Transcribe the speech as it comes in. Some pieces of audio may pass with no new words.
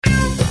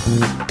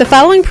The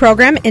following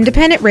program,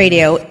 Independent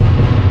Radio.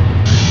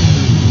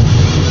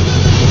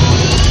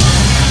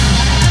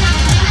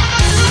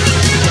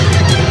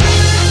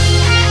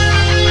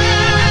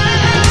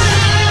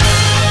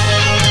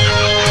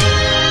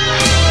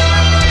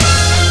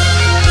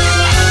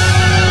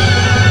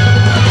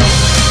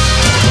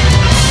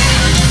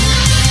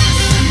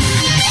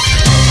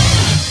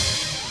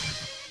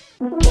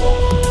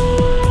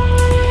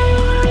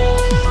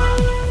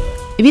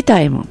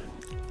 Вітаємо!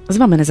 З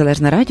вами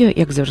Незалежне Радіо,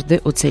 як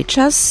завжди, у цей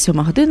час, 7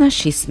 година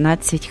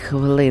 16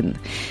 хвилин.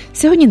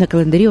 Сьогодні на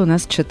календарі у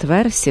нас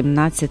четвер,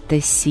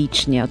 17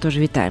 січня. Отож,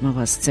 вітаємо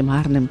вас з цим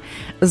гарним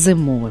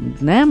зимовим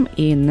днем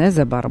і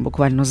незабаром,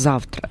 буквально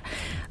завтра,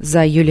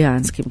 за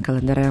юліанським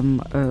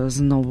календарем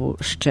знову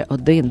ще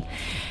один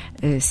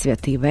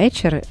святий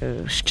вечір,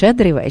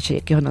 щедрий вечір,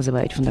 як його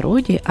називають в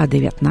народі, а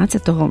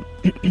 19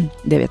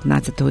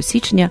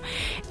 січня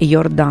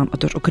Йордан.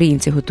 Отож,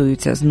 українці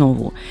готуються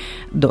знову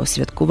до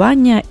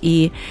святкування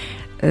і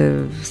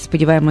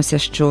сподіваємося,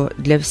 що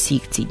для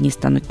всіх ці дні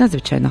стануть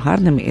надзвичайно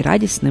гарними і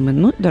радісними.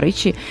 Ну, до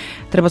речі,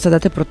 треба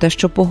згадати про те,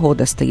 що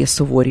погода стає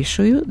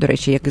суворішою. До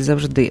речі, як і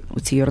завжди у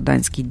ці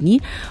йорданські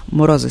дні,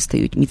 морози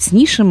стають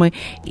міцнішими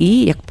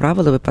і, як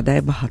правило,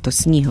 випадає багато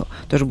снігу.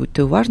 Тож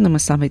будьте уважними,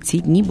 саме ці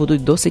дні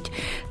будуть досить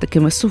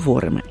такими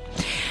суворими.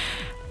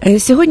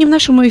 Сьогодні в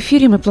нашому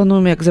ефірі ми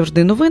плануємо, як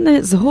завжди,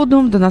 новини.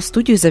 Згодом до нас в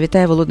студію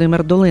завітає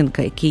Володимир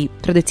Долинка, який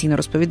традиційно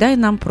розповідає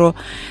нам про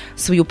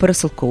свою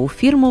пересилкову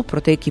фірму,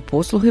 про те, які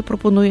послуги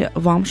пропонує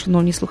вам,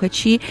 шановні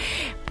слухачі,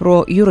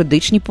 про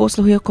юридичні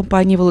послуги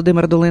компанії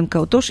Володимир Долинка.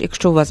 Отож,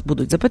 якщо у вас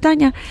будуть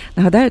запитання,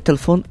 нагадаю,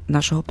 телефон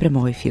нашого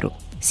прямого ефіру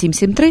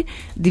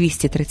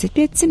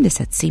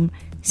 773-235-77-70.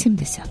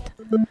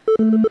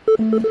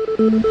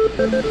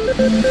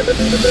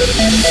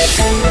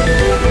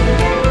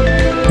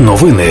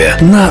 Новини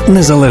на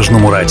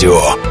Незалежному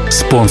радіо.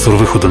 Спонсор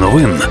виходу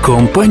новин –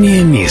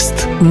 компанія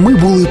 «Міст». Ми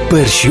були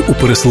перші у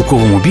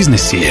пересилковому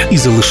бізнесі і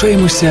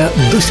залишаємося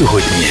до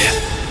сьогодні.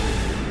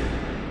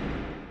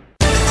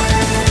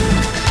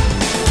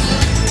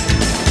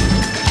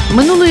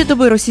 Минулої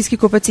доби російські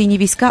окупаційні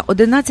війська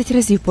 11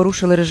 разів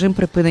порушили режим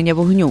припинення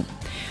вогню.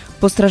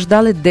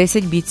 Постраждали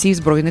 10 бійців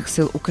Збройних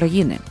сил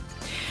України.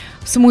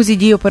 В смузі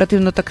дій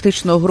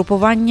оперативно-тактичного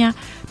групування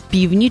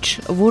 «Північ»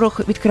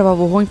 ворог відкривав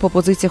вогонь по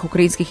позиціях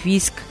українських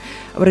військ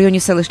в районі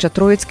селища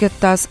Троїцьке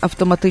та з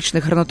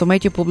автоматичних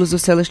гранатометів поблизу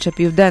селища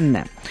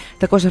Південне,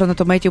 також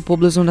гранатометів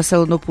поблизу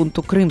населеного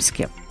пункту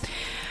Кримське.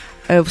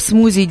 В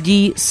смузі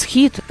дій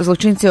 «Схід»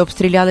 злочинці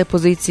обстріляли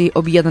позиції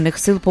об'єднаних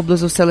сил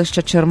поблизу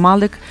селища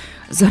Чермалик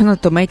з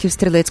гранатометів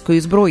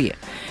стрілецької зброї.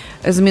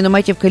 З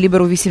мінометів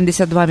калібру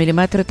 82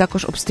 мм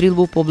також обстріл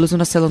був поблизу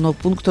населеного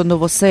пункту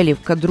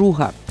Новоселівка,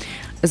 2.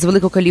 З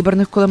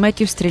великокаліберних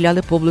кулеметів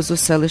стріляли поблизу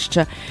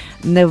селища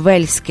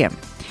Невельське.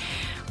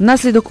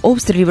 Внаслідок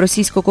обстрілів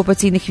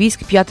російсько-окупаційних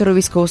військ 5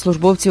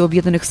 військовослужбовців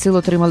об'єднаних сил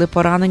отримали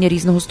поранення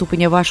різного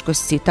ступеня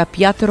важкості та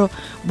 5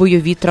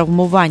 бойові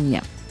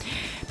травмування.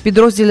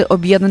 Підрозділи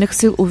об'єднаних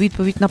сил у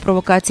відповідь на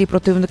провокації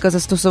противника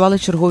застосували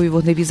чергові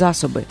вогневі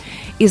засоби.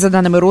 І за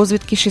даними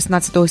розвідки,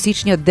 16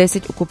 січня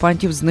 10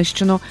 окупантів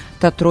знищено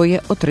та 3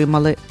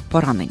 отримали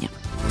поранення.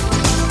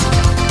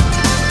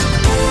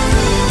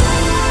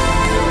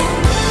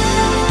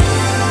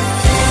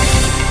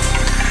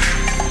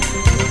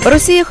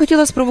 Росія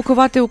хотіла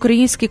спровокувати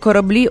українські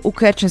кораблі у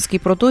Керченській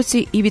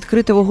протоці і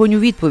відкрити вогонь у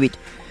відповідь,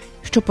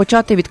 щоб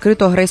почати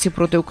відкриту агресію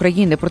проти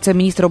України. Про це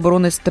міністр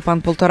оборони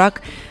Степан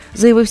Полторак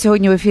заявив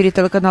сьогодні в ефірі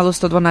телеканалу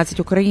 112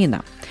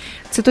 «Україна».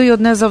 Цитую,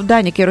 одне з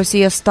завдань, яке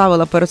Росія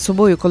ставила перед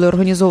собою, коли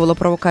організовувала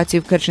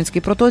провокацію в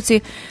Керченській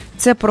протоці,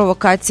 це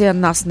провокація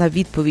нас на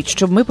відповідь,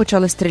 щоб ми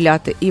почали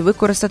стріляти і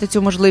використати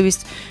цю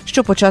можливість,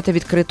 щоб почати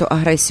відкриту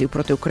агресію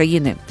проти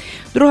України.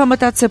 Друга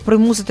мета – це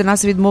примусити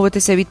нас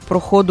відмовитися від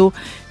проходу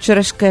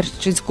через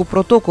Керченську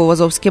протоку в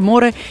Азовське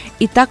море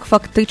і так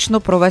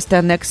фактично провести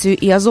анексію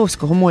і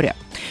Азовського моря.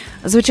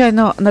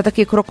 Звичайно, на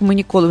такий крок ми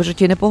ніколи в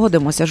житті не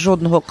погодимося.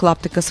 Жодного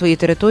клаптика своєї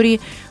території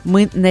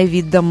ми не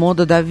віддамо,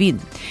 додав він.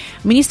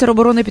 Міністр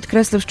оборони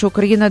підкреслив, що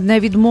Україна не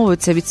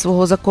відмовиться від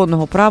свого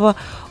законного права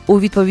у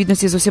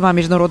відповідності з усіма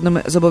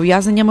міжнародними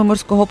зобов'язаннями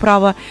морського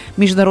права,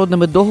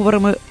 міжнародними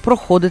договорами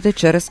проходити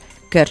через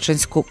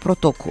Керченську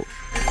протоку.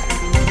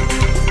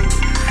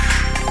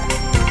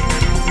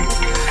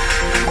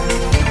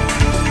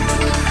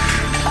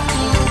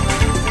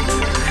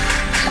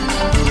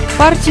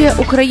 Партія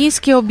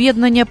 «Українське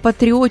об'єднання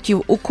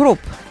патріотів УКРОП»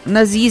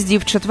 на з'їзді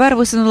в четвер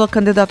висунула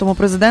кандидатом у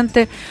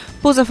президенти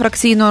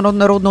позафракційного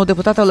народного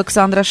депутата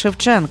Олександра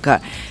Шевченка.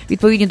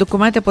 Відповідні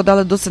документи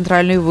подали до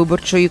Центральної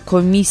виборчої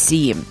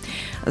комісії.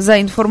 За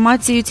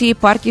інформацією цієї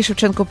партії,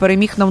 Шевченко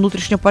переміг на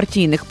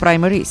внутрішньопартійних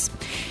праймеріз.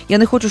 «Я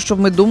не хочу, щоб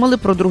ми думали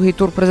про другий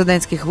тур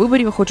президентських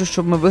виборів, я хочу,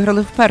 щоб ми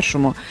виграли в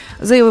першому»,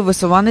 заявив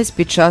висуванець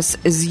під час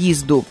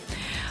з'їзду.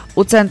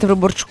 У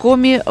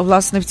Центрвиборчкомі,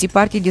 власне, в цій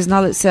партії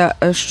дізналися,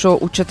 що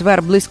у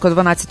четвер близько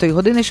 12-ї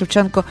години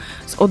Шевченко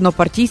з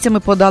однопартійцями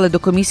подали до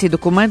комісії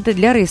документи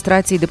для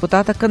реєстрації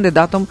депутата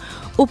кандидатом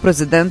у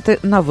президенти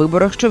на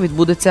виборах, що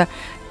відбудеться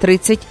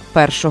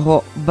 31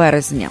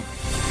 березня.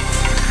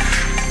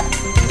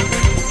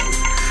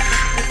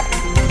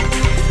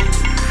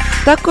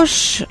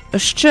 Також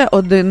ще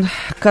один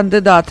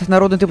кандидат,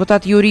 народний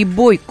депутат Юрій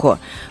Бойко,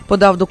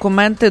 подав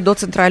документи до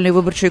Центральної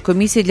виборчої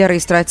комісії для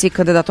реєстрації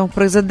кандидатом в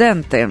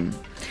президенти.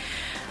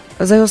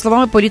 За його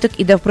словами, політик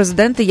іде в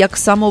президенти як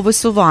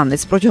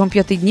самовисуванець. Протягом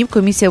 5 днів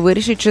комісія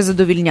вирішить, чи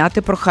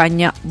задовільняти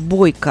прохання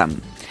Бойка.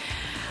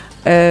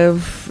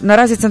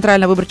 Наразі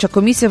Центральна виборча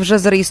комісія вже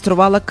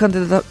зареєструвала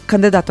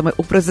кандидатами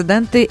у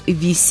президенти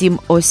 8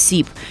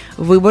 осіб.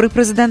 Вибори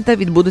президента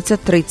відбудуться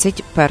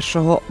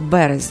 31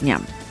 березня.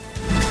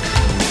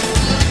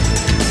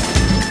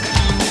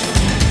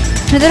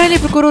 Генеральний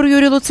прокурор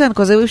Юрій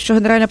Луценко заявив, що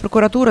Генеральна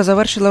прокуратура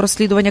завершила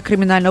розслідування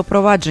кримінального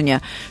провадження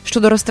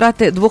щодо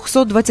розтрати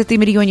 220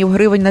 мільйонів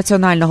гривень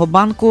Національного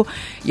банку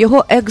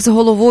його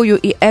екс-головою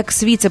і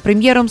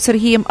екс-віце-прем'єром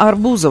Сергієм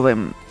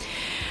Арбузовим.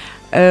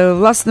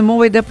 Власне,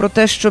 мова йде про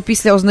те, що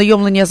після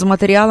ознайомлення з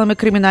матеріалами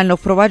кримінального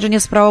впровадження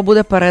справа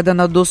буде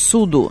передана до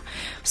суду.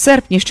 В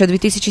серпні ще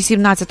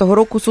 2017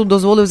 року суд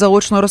дозволив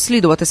заочно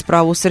розслідувати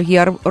справу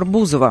Сергія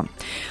Арбузова.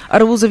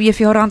 Арбузов є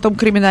фігурантом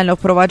кримінального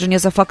впровадження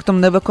за фактом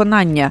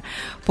невиконання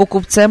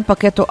покупцем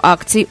пакету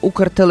акцій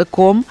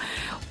 «Укртелеком»,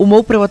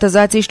 умов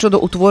приватизації щодо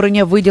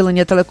утворення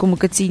виділення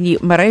телекомунікаційній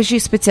мережі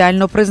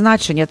спеціального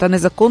призначення та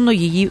незаконно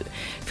її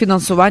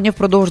фінансування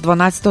впродовж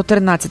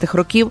 12-13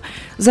 років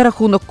за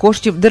рахунок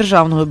коштів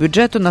державного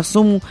бюджету на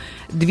суму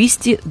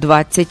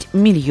 220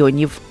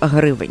 мільйонів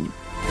гривень.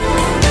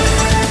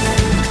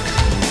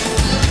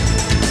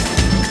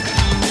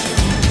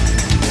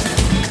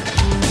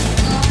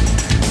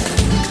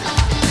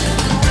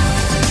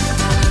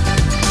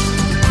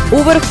 У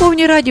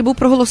Верховній Раді був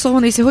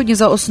проголосований сьогодні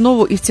за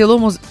основу і в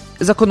цілому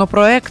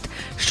законопроект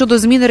щодо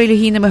зміни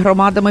релігійними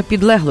громадами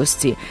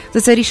підлеглості.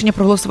 За це рішення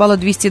проголосувало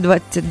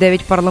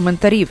 229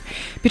 парламентарів.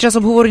 Під час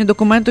обговорення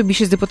документу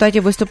більшість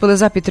депутатів виступили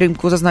за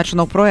підтримку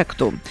зазначеного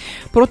проекту.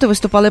 Проти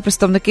виступали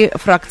представники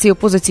фракції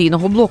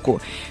опозиційного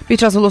блоку. Під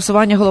час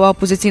голосування голова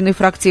опозиційної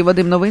фракції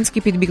Вадим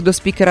Новинський підбіг до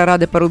спікера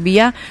Ради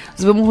Парубія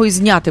з вимогою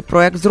зняти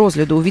проект з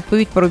розгляду. У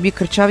відповідь Парубій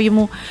кричав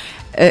йому: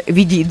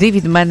 «Відійди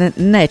від мене,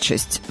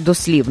 нечисть»,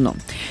 дослівно.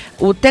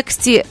 У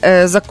тексті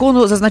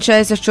закону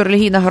зазначається, що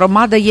релігійна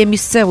громада є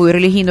місцевою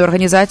релігійною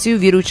організацією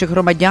віруючих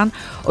громадян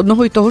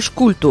одного й того ж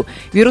культу,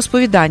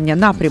 віросповідання,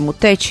 напряму,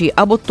 течії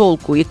або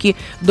толку, які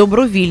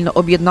добровільно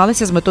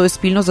об'єдналися з метою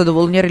спільного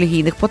задоволення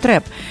релігійних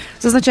потреб.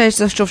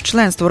 Зазначається, що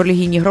членство в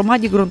релігійній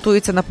громаді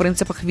ґрунтується на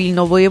принципах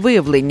вільного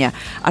волевиявлення,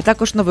 а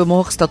також на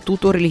вимогах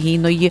статуту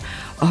релігійної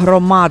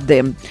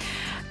громади.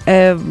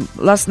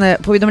 Власне,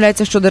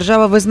 повідомляється, що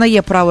держава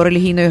визнає право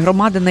релігійної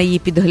громади на її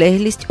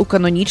підлеглість у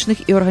канонічних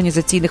і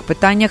організаційних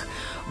питаннях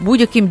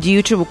будь-яким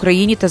діючим в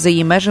Україні та за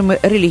її межами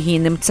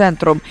релігійним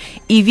центром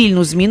і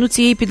вільну зміну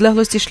цієї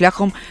підлеглості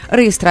шляхом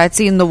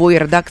реєстрації нової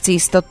редакції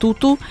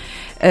статуту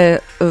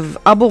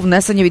або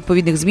внесення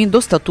відповідних змін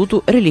до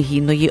статуту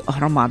релігійної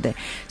громади.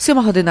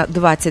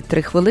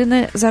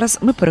 7:23. Зараз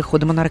ми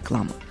переходимо на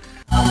рекламу.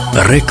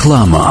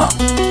 Реклама.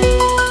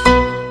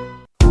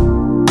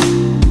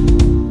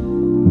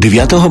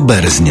 9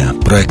 березня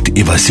проект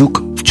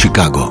 «Івасюк» в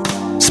Чикаго.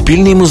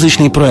 Спільний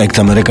музичний проект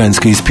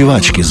американської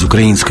співачки з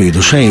українською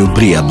душею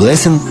Брія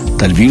Блесін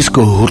та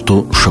львівського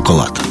гурту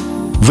 «Шоколад».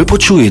 Ви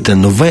почуєте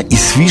нове і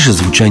свіже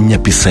звучання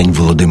пісень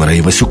Володимира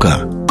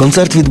Івасюка.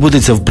 Концерт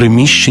відбудеться в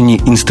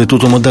приміщенні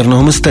Інституту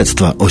модерного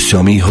мистецтва о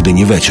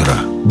 7:00 вечора.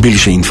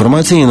 Більше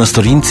інформації на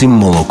сторінці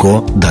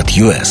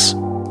moloko.us.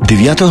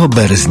 9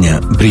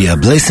 березня Брія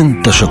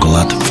Блесін та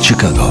 «Шоколад» в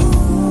Чикаго.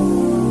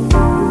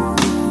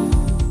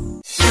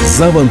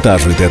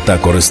 Завантажуйте та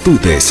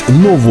користуйтесь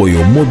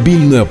новою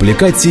мобільною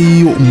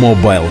аплікацією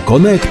Mobile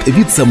Connect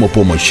від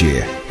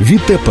 «Самопомочі».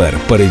 Відтепер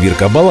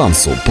перевірка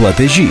балансу,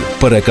 платежі,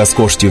 переказ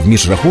коштів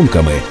між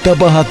рахунками та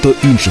багато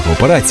інших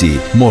операцій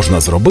можна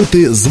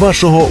зробити з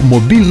вашого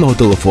мобільного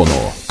телефону.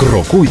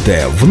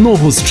 Крокуйте в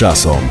ногу з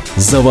часом.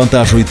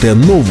 Завантажуйте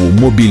нову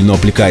мобільну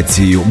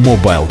аплікацію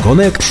Mobile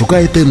Connect,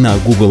 шукайте на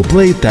Google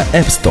Play та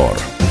App Store.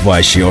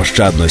 Ваші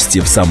ощадності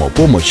в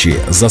 «Самопомочі»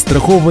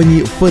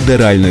 застраховані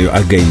Федеральною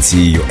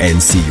агенцією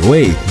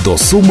NCUA до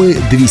суми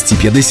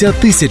 $250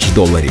 тисяч.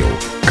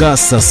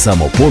 Каса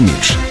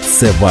 «Самопоміч» –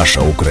 це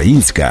ваша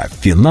українська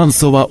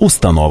фінансова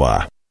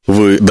установа.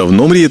 Ви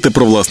давно мрієте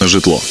про власне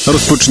житло?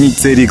 Розпочніть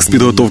цей рік з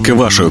підготовки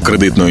вашої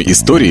кредитної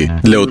історії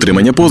для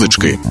отримання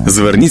позички.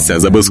 Зверніться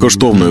за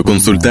безкоштовною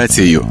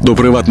консультацією до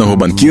приватного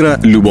банкіра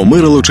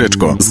Любомира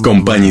Лучечко з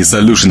компанії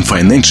Solution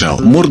Financial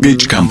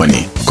Mortgage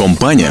Company.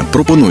 Компанія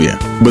пропонує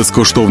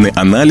безкоштовний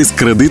аналіз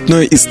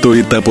кредитної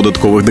історії та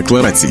податкових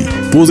декларацій,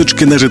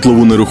 позички на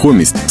житлову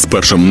нерухомість з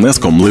першим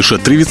внеском лише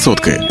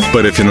 3%,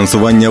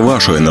 перефінансування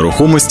вашої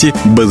нерухомості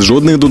без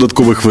жодних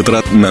додаткових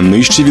витрат на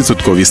нижчі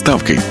відсоткові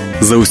ставки.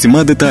 За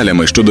усіма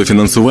деталями щодо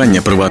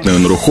фінансування приватної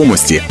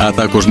нерухомості, а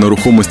також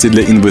нерухомості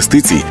для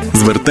інвестицій,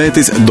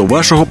 звертайтесь до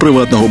вашого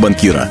приватного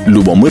банкіра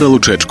Любомира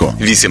Лучечко.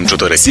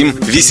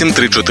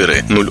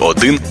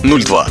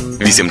 847-834-0102.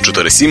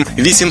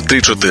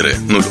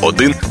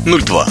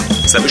 847-834-0102.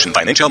 Solution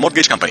Financial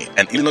Mortgage Company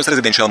and Illinois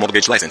Residential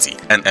Mortgage Licensee.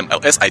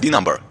 NMLS ID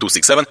number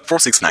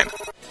 267469.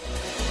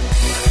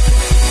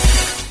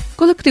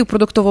 Колектив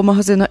продуктового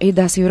магазину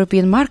Eidas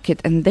European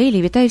Market and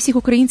Daily вітає всіх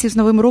українців з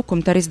Новим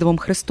роком та Різдвом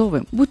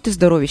Христовим. Будьте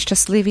здорові,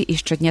 щасливі і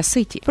щодня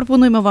ситі.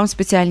 Пропонуємо вам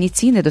спеціальні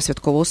ціни до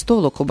святкового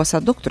столу. Ковбаса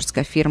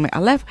докторська фірми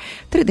Алев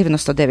 –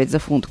 3,99 за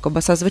фунт.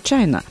 Ковбаса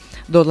звичайна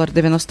 –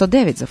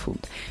 $1,99 за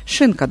фунт.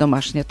 Шинка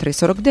домашня –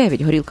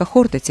 3,49. Горілка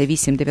Хортиця –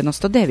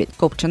 8,99.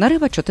 Копчена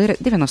риба –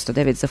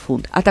 4,99 за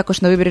фунт. А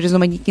також на вибір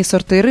різноманітні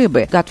сорти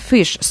риби –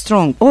 Gutfish,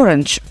 Strong,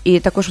 Orange. І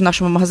також в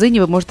нашому магазині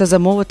ви можете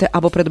замовити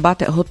або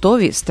придбати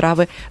готові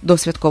страви до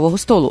святкового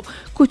столу.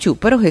 Кутю,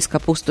 пироги з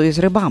капустою з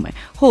рибами,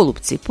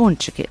 голубці,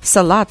 пончики,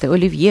 салати,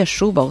 олів'є,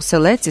 шуба,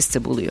 оселедці з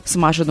цибулею,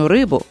 смажену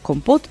рибу,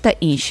 компот та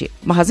інші.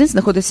 Магазин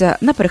знаходиться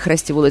на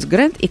перехресті вулиць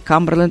Грент і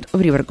Камберленд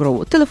в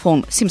Рівергроу.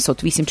 Телефон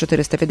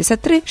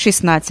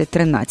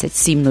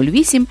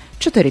 708-453-1613,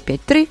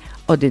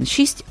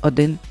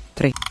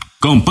 708-453-1613.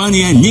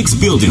 Компанія Нікс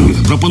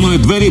Білдинг пропонує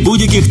двері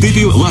будь-яких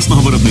типів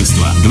власного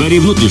виробництва. Двері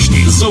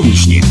внутрішні,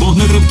 зовнішні,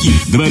 вогнетривкі,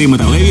 двері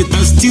металеві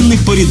та з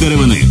цінних порід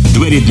деревини.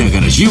 Двері для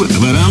гаражів,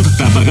 веранд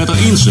та багато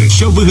інших,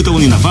 що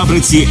виготовлені на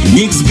фабриці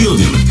Нікс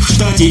Білдинг в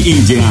штаті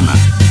Індіана.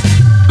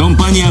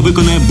 Компанія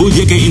виконає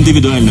будь-яке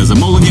індивідуальне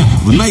замовлення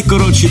в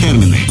найкоротші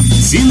терміни.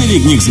 Ціни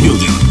від Нікс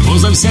Білдинг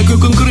поза всякою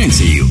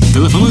конкуренцією.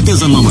 Телефонуйте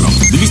за номером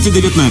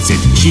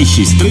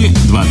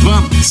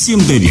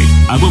 219-663-2279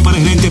 або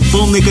перегляньте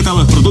повний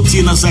каталог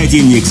продукції на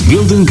сайті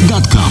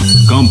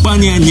nixbuilding.com.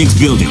 Компанія Нікс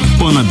Білдинг.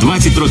 Понад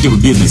 20 років в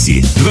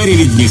бізнесі. Двері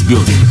від Нікс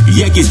Білдинг.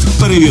 Якість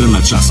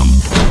перевірена часом.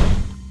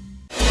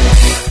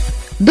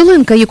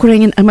 Долинка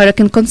Ukrainian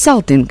American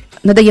Consulting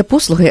надає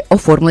послуги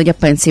оформлення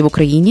пенсій в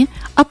Україні,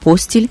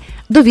 апостіль,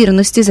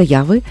 довіреності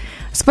заяви,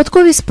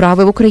 спадкові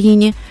справи в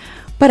Україні,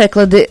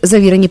 переклади,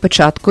 завірені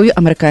печаткою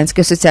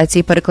Американської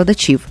асоціації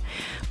перекладачів,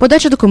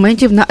 подача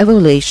документів на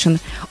evaluation,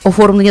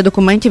 оформлення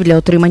документів для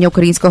отримання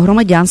українського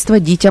громадянства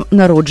дітям,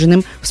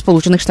 народженим в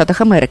Сполучених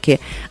Штатах Америки,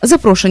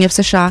 запрошення в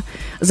США,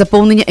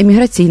 заповнення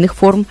еміграційних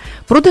форм,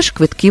 продаж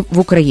квитків в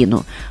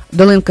Україну.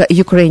 Долинка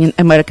Ukrainian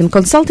American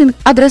Consulting,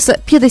 адреса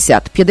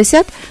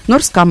 5050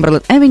 North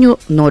Cumberland Avenue,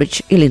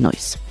 Норріч,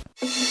 Іллінойс.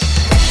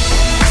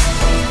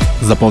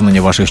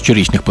 Заповнення ваших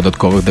щорічних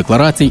податкових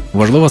декларацій –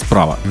 важлива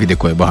справа, від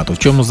якої багато в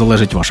чому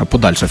залежить ваша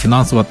подальша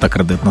фінансова та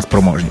кредитна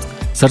спроможність.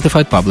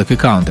 Certified Public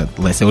Accountant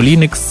Леся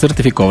Олійник –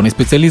 сертифікований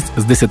спеціаліст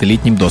з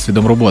 10-літнім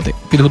досвідом роботи.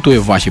 Підготує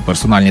ваші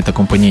персональні та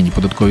компанійні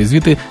податкові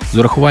звіти з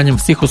урахуванням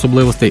всіх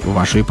особливостей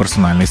вашої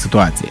персональної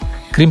ситуації.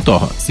 Крім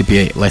того,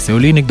 CPA Леся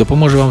Олійник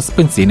допоможе вам з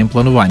пенсійним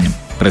плануванням,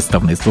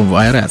 представництвом в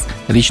АРС,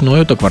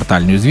 річною та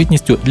квартальною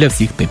звітністю для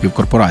всіх типів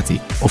корпорацій,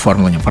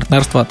 оформленням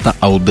партнерства та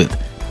аудит.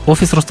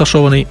 Офіс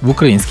розташований в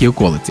Українській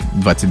околиці,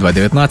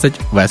 2219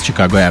 West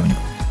Chicago Avenue.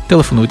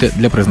 Телефонуйте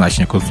для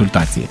призначення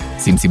консультації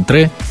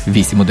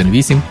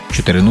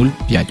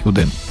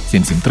 773-818-4051.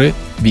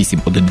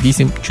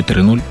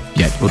 773-818-4051.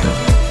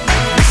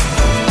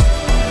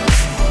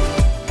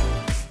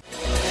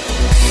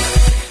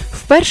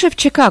 Вперше в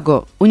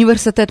Чикаго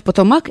університет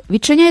Потомак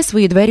відчиняє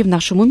свої двері в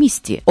нашому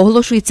місті.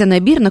 Оголошується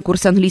набір на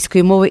курси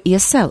англійської мови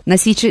ESL на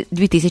січень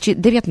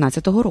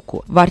 2019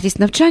 року. Вартість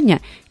навчання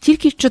 –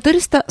 тільки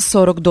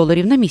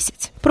 $440 на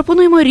місяць.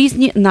 Пропонуємо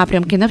різні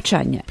напрямки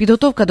навчання.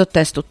 Підготовка до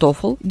тесту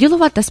TOEFL,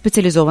 ділова та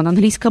спеціалізована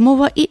англійська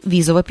мова і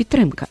візова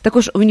підтримка.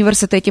 Також в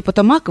університеті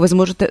Потомак ви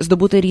зможете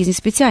здобути різні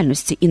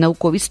спеціальності і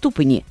наукові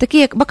ступені, такі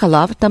як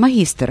бакалавр та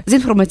магістр з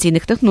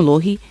інформаційних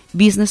технологій,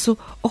 бізнесу,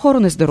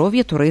 охорони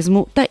здоров'я,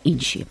 туризму та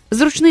інші.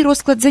 Зручний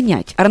розклад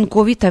занять,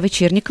 ранкові та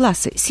вечірні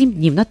класи, 7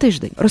 днів на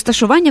тиждень.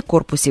 Розташування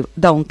корпусів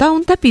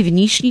даунтаун та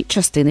північні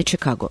частини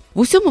Чикаго. В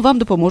усьому вам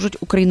допоможуть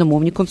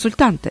україномовні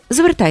консультанти.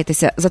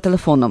 Звертайтеся за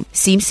телефоном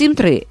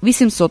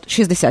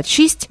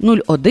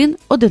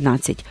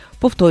 773-866-0111.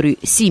 Повторюю,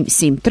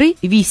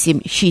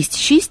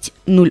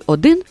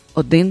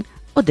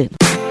 773-866-0111.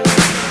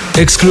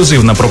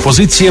 Ексклюзивна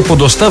пропозиція по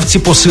доставці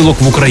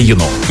посилок в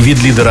Україну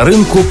від лідера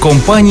ринку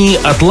компанії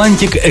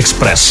Atlantic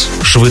Express.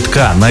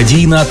 Швидка,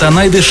 надійна та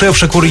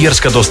найдешевша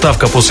кур'єрська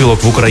доставка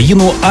посилок в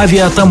Україну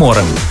авіа та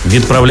морем.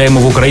 Відправляємо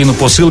в Україну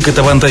посилки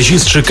та вантажі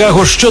з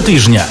Чикаго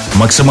щотижня.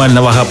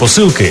 Максимальна вага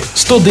посилки –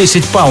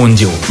 110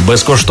 паундів.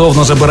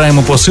 Безкоштовно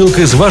забираємо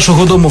посилки з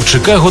вашого дому в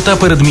Чикаго та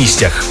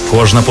передмістях.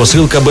 Кожна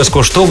посилка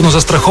безкоштовно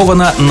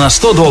застрахована на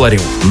 $100.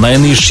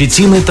 Найнижчі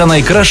ціни та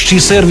найкращий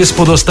сервіс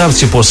по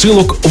доставці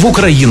посилок в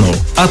Україну.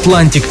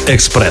 Atlantic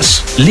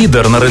Express.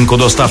 Лідер на ринку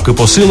доставки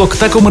посилок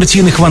та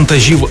комерційних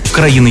вантажів в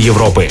країни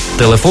Європи.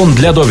 Телефон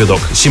для довідок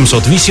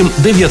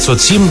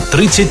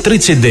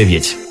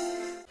 708-907-3039.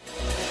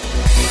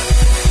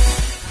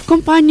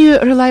 Компанію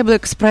Reliable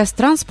Express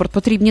Transport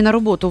потрібні на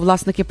роботу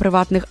власники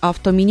приватних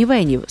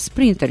автомінівенів,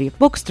 спринтерів,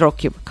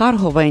 бокстроків,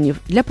 карговенів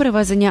для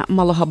перевезення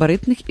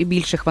малогабаритних і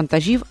більших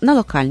вантажів на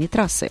локальні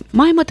траси.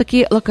 Маємо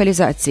такі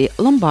локалізації: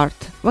 Ломбард,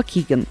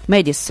 Вакіген,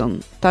 Медісон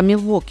та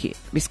Мілвокі,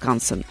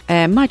 Вісконсин,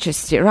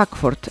 Манчестер,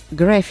 Рокфорд,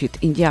 Грефіт,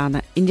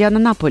 Індіана,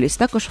 Індіанаполіс,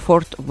 також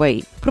Форт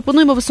Вей.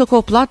 Пропонуємо високу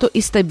оплату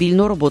і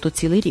стабільну роботу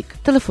цілий рік.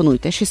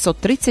 Телефонуйте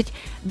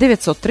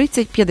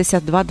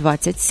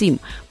 630-930-5227.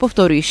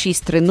 Повторюю,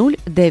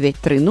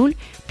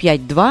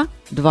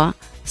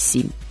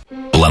 630-930-5227.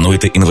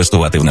 Плануєте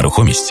інвестувати в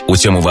нерухомість? У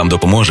цьому вам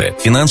допоможе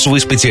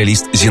фінансовий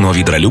спеціаліст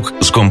Зіновій Дралюк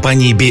з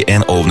компанії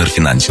BN Owner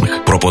Financing.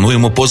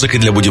 Пропонуємо позики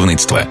для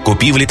будівництва,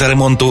 купівлі та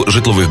ремонту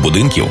житлових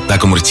будинків та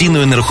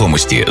комерційної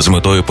нерухомості з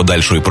метою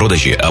подальшої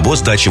продажі або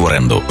здачі в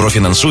оренду.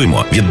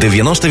 Профінансуємо від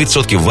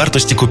 90%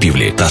 вартості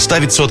купівлі та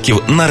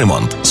 100% на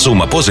ремонт.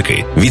 Сума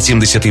позики від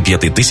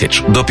 75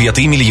 тисяч до 5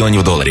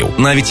 мільйонів доларів,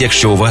 навіть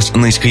якщо у вас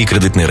низький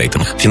кредитний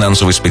рейтинг.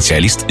 Фінансовий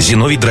спеціаліст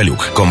Зіновій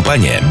Дралюк.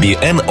 Компанія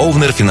BN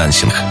Owner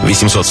Financing.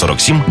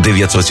 847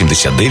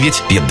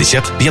 979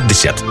 50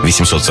 50.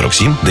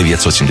 847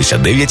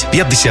 979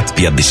 50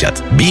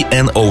 50.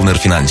 BN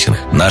Owner Financing.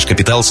 Наш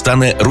капітал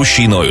стане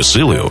рушійною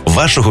силою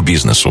вашого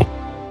бізнесу.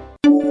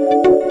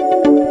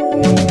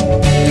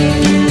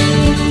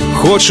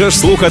 Хочеш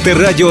слухати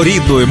радіо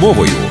рідною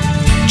мовою?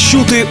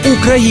 Чути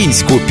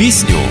українську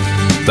пісню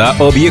та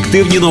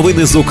об'єктивні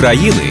новини з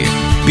України?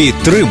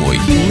 Підтримуй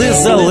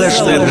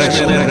Незалежне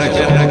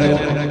радіо.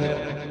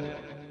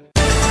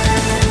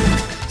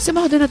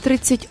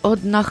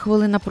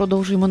 7:31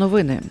 продовжуємо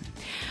новини.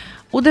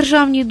 У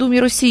Державній думі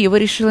Росії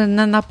вирішили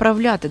не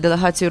направляти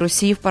делегацію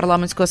Росії в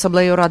Парламентську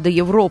асамблею Ради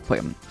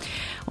Європи.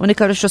 Вони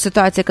кажуть, що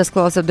ситуація, яка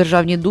склалася в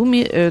Державній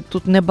думі,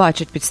 тут не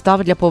бачить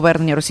підстав для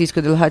повернення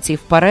російської делегації в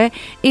ПАРЕ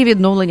і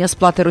відновлення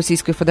сплати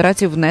Російської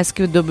Федерації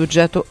внесків до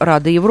бюджету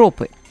Ради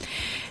Європи.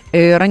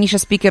 Раніше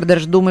спікер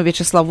Держдуми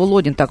В'ячеслав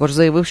Володін також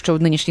заявив, що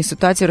в нинішній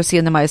ситуації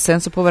Росія не має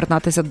сенсу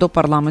повертатися до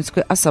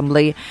Парламентської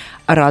асамблеї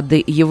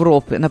Ради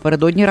Європи.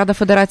 Напередодні Рада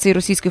Федерації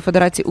Російської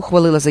Федерації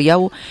ухвалила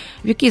заяву,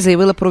 в якій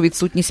заявила про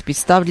відсутність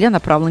підстав для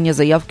направлення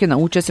заявки на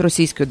участь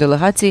російської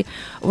делегації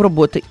в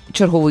роботі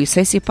чергової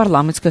сесії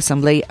Парламентської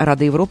асамблеї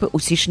Ради Європи у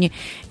січні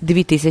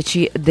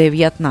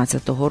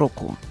 2019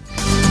 року.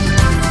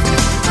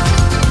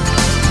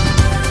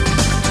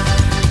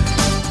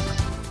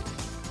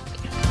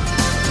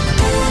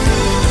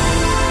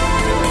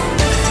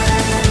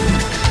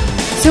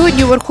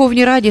 Сьогодні у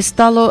Верховній Раді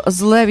стало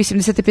зле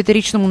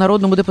 85-річному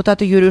народному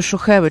депутату Юрію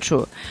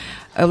Шухевичу.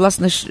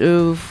 Власне,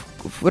 в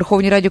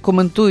Верховній Раді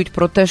коментують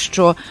про те,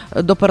 що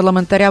до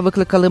парламентаря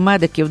викликали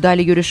медиків.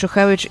 Далі Юрій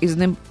Шухевич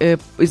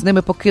із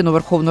ними покинув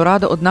Верховну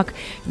Раду, однак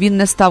він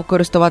не став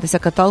користуватися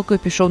каталкою,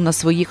 пішов на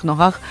своїх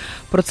ногах.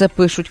 Про це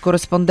пишуть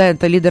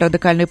кореспонденти. Лідер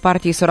Радикальної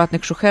партії,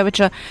 соратник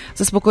Шухевича,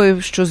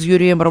 заспокоїв, що з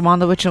Юрієм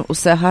Романовичем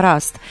усе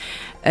гаразд.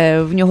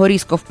 В нього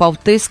різко впав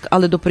тиск,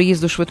 але до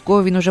приїзду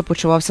швидкого він уже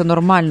почувався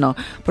нормально.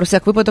 Про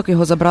всяк випадок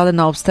його забрали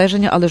на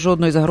обстеження, але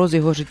жодної загрози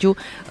його життю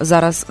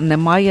зараз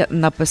немає,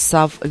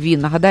 написав він.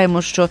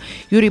 Нагадаємо, що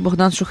Юрій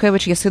Богдан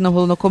Шухевич є сином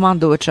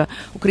головнокомандувача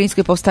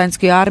Української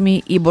повстанської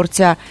армії і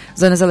борця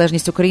за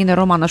незалежність України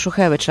Романа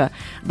Шухевича.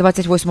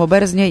 28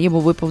 березня йому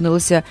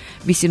виповнилося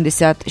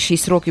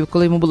 86 років.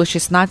 Коли йому було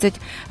 16,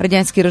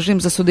 радянський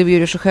режим засудив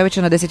Юрія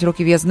Шухевича на 10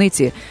 років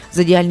в'язниці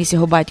за діяльність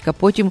його батька.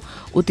 Потім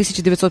у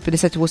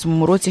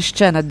 1958 році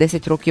ще на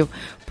 10 років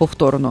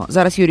повторно.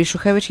 Зараз Юрій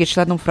Шухевич є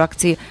членом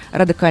фракції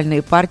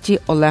Радикальної партії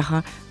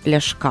Олега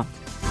Ляшка.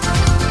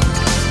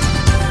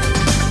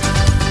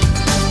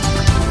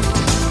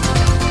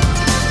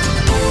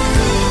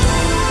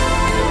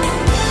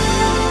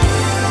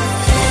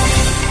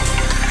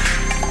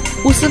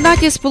 У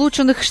Сенаті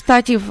Сполучених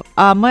Штатів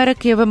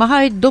Америки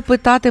вимагають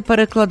допитати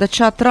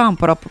перекладача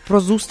Трампа про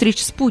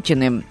зустріч з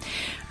Путіним.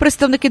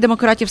 Представники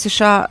демократів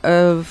США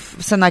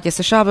в Сенаті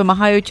США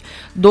вимагають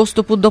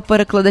доступу до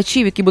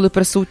перекладачів, які були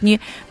присутні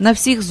на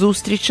всіх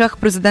зустрічах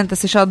президента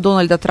США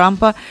Дональда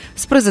Трампа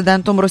з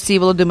президентом Росії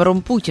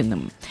Володимиром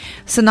Путіним.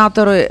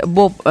 Сенатори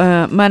Боб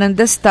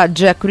Менендес та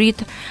Джек Рід,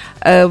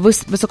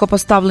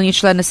 високопоставлені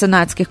члени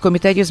сенатських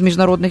комітетів з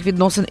міжнародних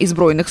відносин і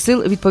Збройних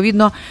сил,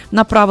 відповідно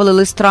направили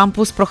лист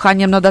Трампу з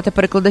проханням надати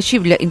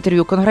перекладачів для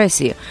інтерв'ю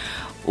Конгресі.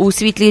 У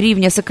світлі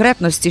рівня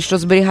секретності, що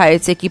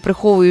зберігається, які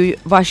приховують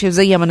ваші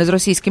взаємини з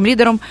російським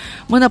лідером,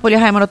 ми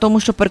наполягаємо на тому,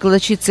 що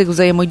перекладачі цих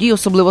взаємодій,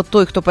 особливо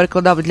той, хто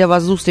перекладав для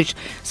вас зустріч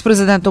з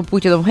президентом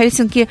Путіним в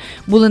Гельсінкі,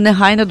 були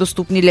негайно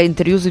доступні для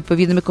інтерв'ю з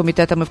відповідними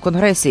комітетами в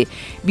Конгресі.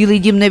 Білий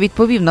дім не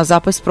відповів на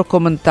запис про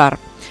коментар.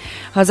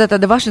 Газета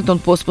The Washington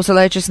Post,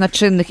 посилаючись на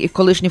чинних і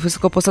колишніх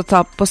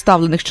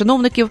високопоставлених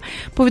чиновників,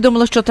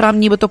 повідомила, що Трамп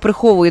нібито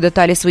приховує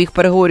деталі своїх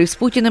переговорів з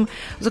Путіним,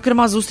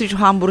 зокрема зустріч в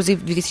Гамбурзі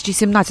в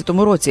 2017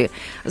 році.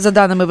 За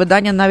даними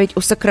видання, навіть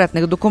у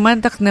секретних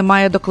документах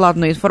немає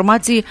докладної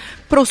інформації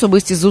про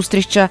особисті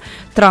зустрічі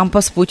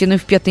Трампа з Путіним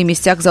в 5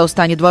 місцях за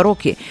останні 2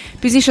 роки.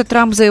 Пізніше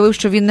Трамп заявив,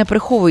 що він не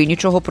приховує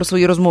нічого про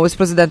свої розмови з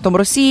президентом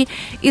Росії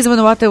і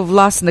звинуватив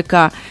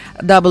власника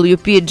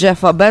WP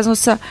Джефа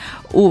Безоса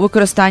у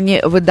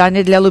використанні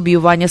видання для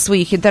лобіювання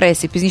своїх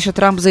інтересів. Пізніше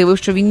Трамп заявив,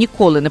 що він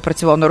ніколи не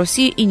працював на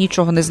Росії і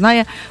нічого не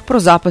знає про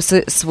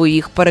записи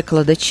своїх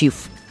перекладачів.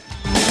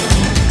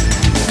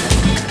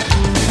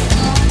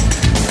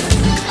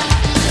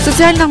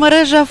 Соціальна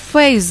мережа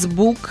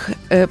Facebook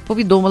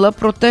повідомила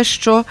про те,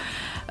 що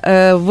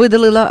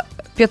видалила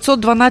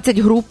 512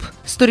 груп,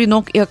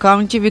 сторінок і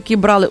акаунтів, які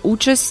брали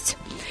участь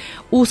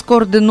у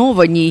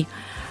скоординованій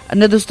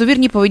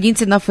недостовірній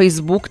поведінці на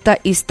Facebook та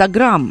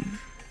Instagram.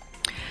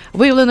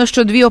 Виявлено,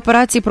 що 2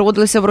 операції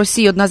проводилися в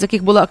Росії, одна з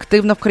яких була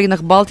активна в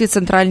країнах Балтії,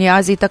 Центральній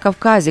Азії та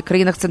Кавказі,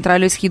 країнах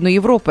Центральної і Східної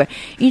Європи.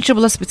 Інша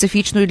була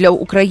специфічною для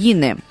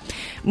України.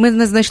 Ми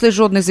не знайшли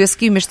жодних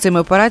зв'язків між цими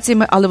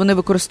операціями, але вони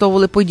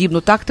використовували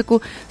подібну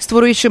тактику,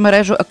 створюючи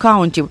мережу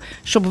акаунтів,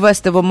 щоб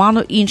ввести в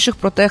оману інших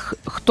про те,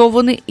 хто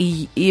вони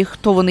і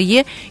хто вони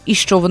є і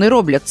що вони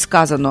роблять,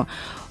 сказано.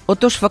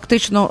 Отож,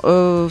 фактично,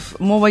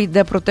 мова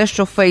йде про те,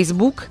 що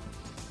Фейсбук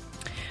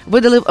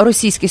видалив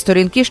російські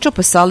сторінки, що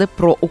писали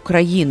про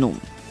Україну.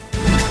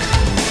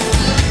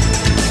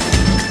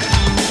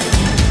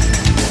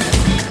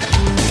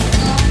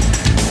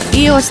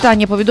 І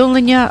останнє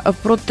повідомлення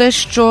про те,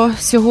 що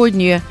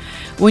сьогодні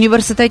в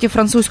університеті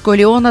французького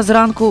Ліона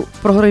зранку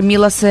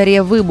прогреміла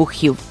серія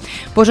вибухів.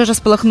 Пожежа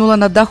спалахнула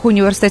на даху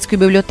університетської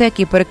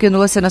бібліотеки і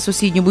перекинулася на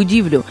сусідню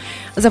будівлю.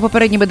 За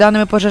попередніми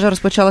даними, пожежа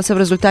розпочалася в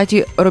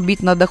результаті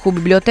робіт на даху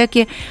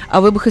бібліотеки, а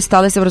вибухи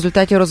сталися в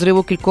результаті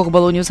розриву кількох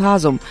балонів з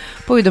газом.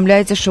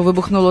 Повідомляється, що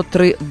вибухнуло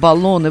 3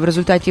 балони. В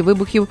результаті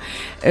вибухів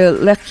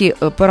легкі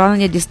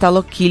поранення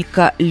дістало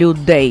кілька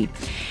людей.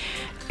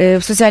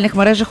 В соціальних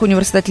мережах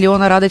університет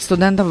Ліона радить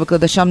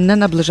студентам-викладачам не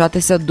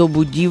наближатися до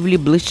будівлі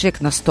ближче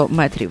як на 100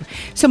 метрів.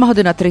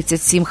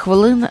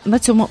 7:37. На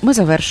цьому ми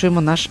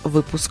завершуємо наш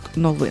випуск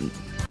новин.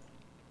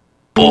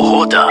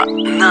 Погода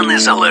на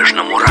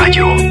Незалежному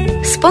радіо.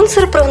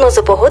 Спонсор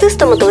прогнозу погоди –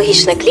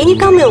 стоматологічна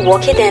клініка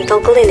Milwaukee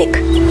Dental Clinic.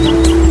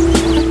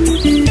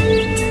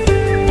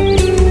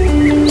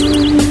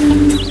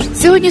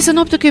 Сьогодні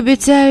синоптики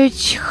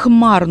обіцяють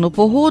хмарну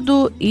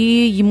погоду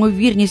і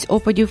ймовірність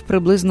опадів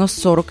приблизно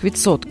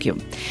 40%.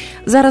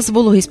 Зараз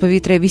вологість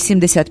повітря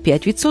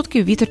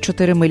 85%, вітер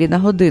 4 милі на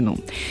годину.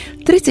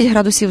 30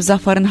 градусів за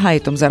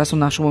Фаренгейтом зараз у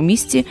нашому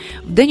місті.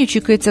 Вдень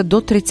очікується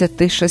до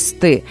 36.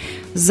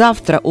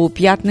 Завтра у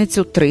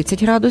п'ятницю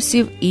 30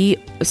 градусів і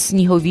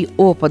снігові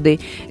опади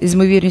з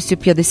ймовірністю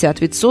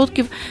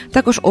 50%.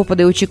 Також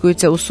опади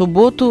очікуються у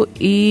суботу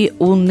і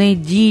у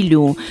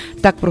неділю.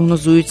 Так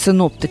прогнозують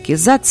синоптики.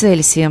 За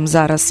Цельсієм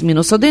зараз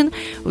 -1,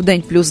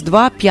 вдень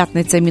 +2,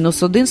 п'ятниця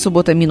 -1,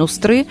 субота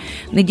 -3,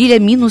 неділя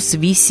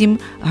 -8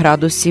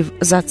 градусів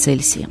за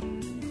Цельсієм.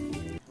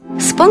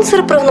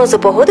 Спонсор прогнозу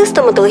погоди –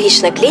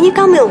 стоматологічна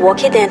клініка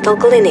Milwaukee Dental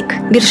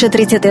Clinic. Більше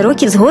 30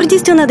 років з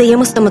гордістю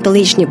надаємо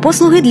стоматологічні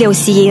послуги для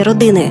усієї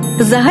родини.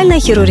 Загальна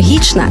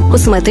хірургічна,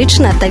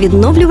 косметична та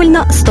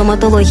відновлювальна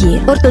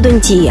стоматології,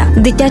 ортодонтія,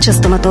 дитяча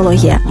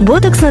стоматологія,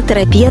 ботоксна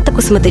терапія та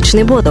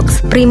косметичний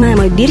ботокс.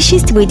 Приймаємо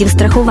більшість видів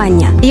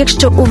страхування.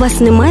 Якщо у вас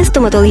немає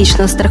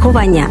стоматологічного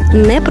страхування,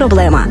 не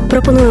проблема.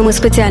 Пропонуємо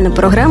спеціальну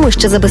програму,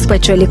 що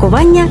забезпечує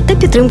лікування та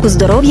підтримку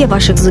здоров'я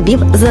ваших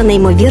зубів за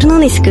неймовірно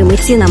низькими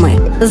цінами.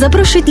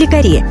 Запрошують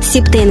лікарі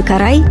Сіптейн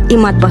Карай,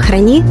 Імат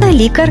Бахрані та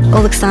лікар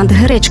Олександр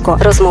Гречко.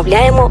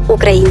 Розмовляємо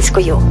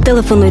українською.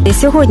 Телефонуйте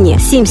сьогодні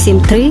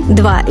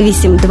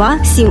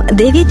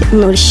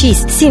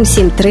 773-282-7906.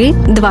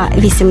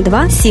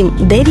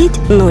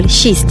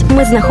 773-282-7906.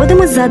 Ми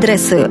знаходимося за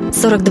адресою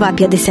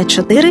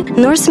 4254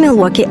 North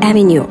Milwaukee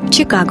Avenue,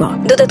 Чикаго.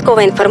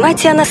 Додаткова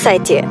інформація на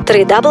сайті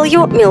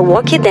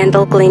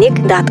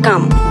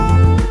www.milwaukeedentalclinic.com.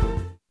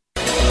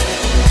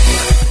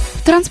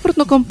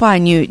 Транспортну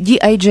компанію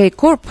DIJ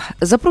Corp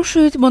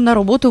запрошуємо на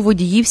роботу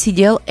водіїв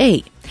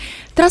CDLA.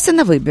 Траси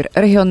на вибір –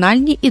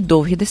 регіональні і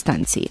довгі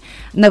дистанції.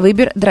 На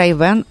вибір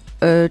драйвен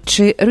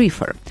чи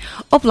ріфер.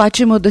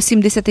 Оплачуємо до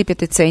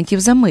 75 центів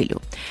за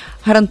милю.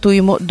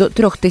 Гарантуємо до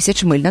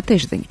 3000 миль на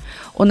тиждень.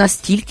 У нас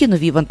тільки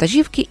нові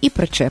вантажівки і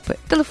причепи.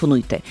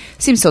 Телефонуйте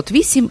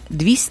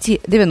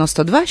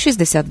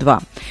 708-292-62,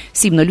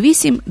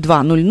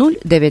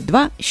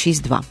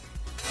 708-200-9262.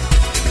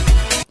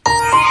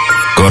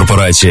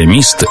 Корпорація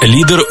 «Міст» –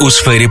 лідер у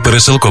сфері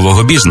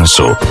пересилкового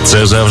бізнесу.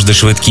 Це завжди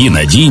швидкі,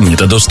 надійні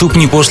та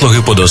доступні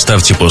послуги по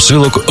доставці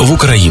посилок в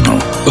Україну.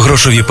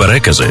 Грошові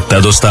перекази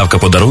та доставка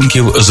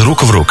подарунків з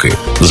рук в руки.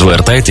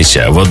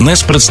 Звертайтеся в одне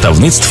з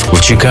представництв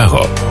в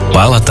Чикаго,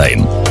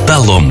 Палатайн та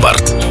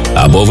Ломбард.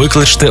 Або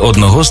викличте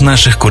одного з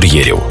наших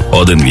кур'єрів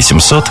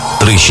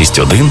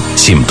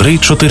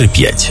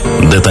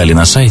 1-800-361-7345. Деталі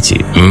на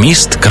сайті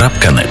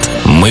mist.net.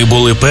 Ми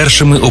були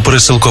першими у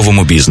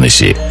пересилковому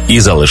бізнесі і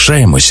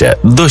залишаємося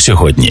до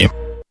сьогодні.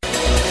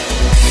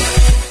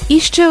 І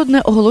ще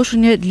одне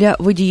оголошення для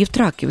водіїв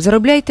траків.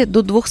 Заробляйте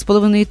до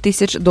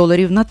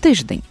 $2500 на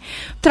тиждень.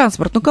 В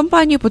транспортну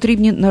компанію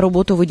потрібні на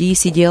роботу водії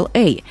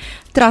CDLA.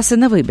 Траси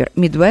на вибір –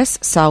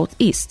 Midwest, South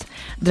East,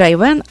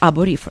 Drive-in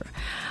або Reefer.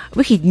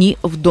 Вихідні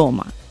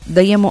вдома.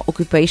 Даємо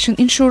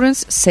Occupation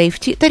Insurance,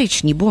 Safety та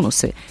річні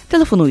бонуси.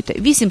 Телефонуйте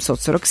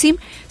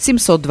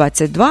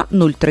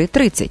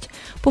 847-722-0330.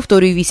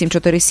 Повторюю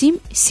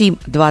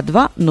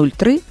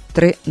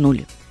 847-722-0330.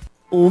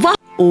 Увага!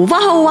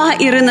 Увага, увага!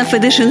 Ірина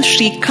Федишин з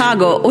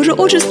Чикаго.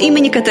 Отже, з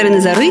імені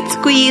Катерини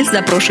Зарицької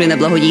запрошує на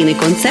благодійний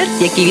концерт,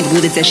 який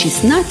відбудеться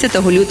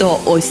 16 лютого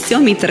о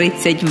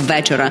 7:30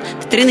 вечора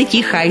в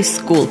Трініті Хай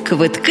Скул.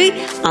 Квитки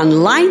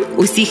онлайн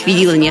у всіх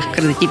відділеннях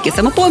кредитівки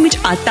 «Самопоміч»,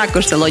 а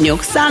також в салоні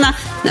 «Оксана»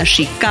 на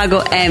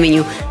Чикаго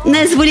Евеню.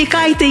 Не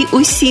зволікайте й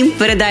усім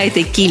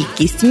передайте,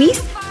 кількість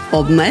місць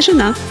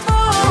обмежена.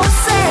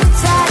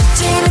 серця,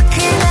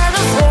 тільки не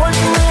дозволь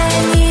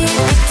мені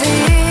піти.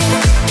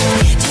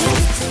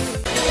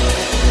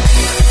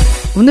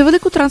 В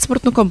невелику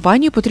транспортну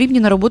компанію потрібні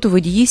на роботу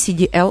водії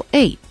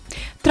CDLA.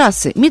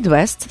 Траси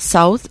Midwest,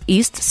 South,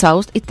 East,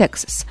 South і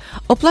Texas.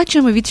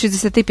 Оплачуємо від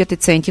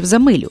 65 центів за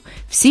милю.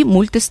 Всі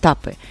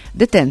мультистапи.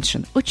 Детеншн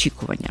 –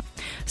 очікування.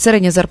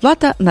 Середня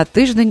зарплата на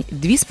тиждень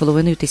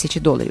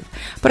 $2,500.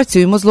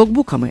 Працюємо з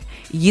логбуками.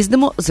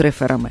 Їздимо з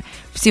риферами.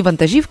 Всі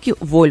вантажівки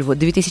Volvo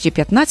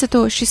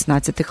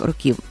 2015-16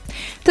 років.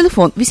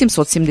 Телефон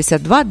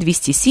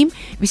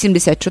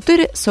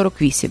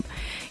 872-207-84-48.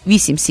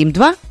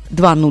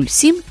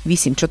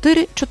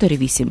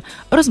 872-207-8448.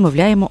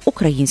 Розмовляємо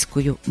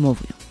українською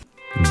мовою.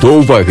 До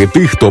уваги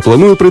тих, хто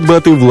планує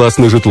придбати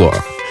власне житло.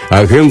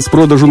 Агент з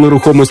продажу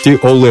нерухомості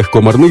Олег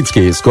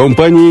Комарницький з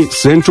компанії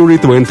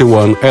Century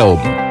 21 Elm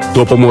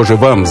допоможе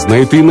вам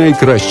знайти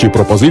найкращі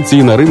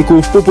пропозиції на ринку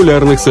в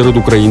популярних серед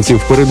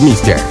українців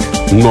передмістях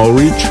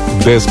Norwich,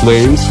 Des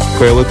Plaines,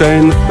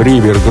 Palatine,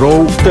 River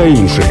Grove та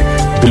інших.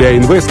 Для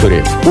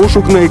інвесторів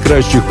пошук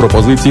найкращих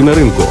пропозицій на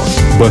ринку,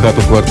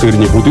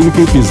 багатоквартирні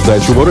будинки під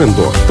здачу в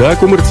оренду та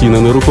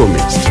комерційна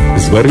нерухомість.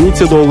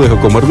 Зверніться до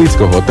Олега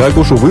Комарницького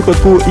також у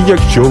випадку,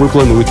 якщо ви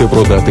плануєте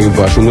продати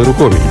вашу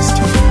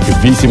нерухомість.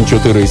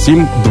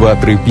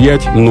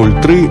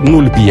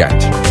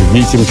 847-235-0305.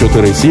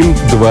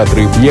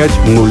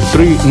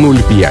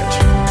 847-235-0305.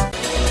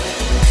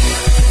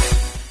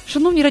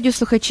 Шановні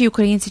радіослухачі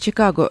українці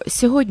Чикаго,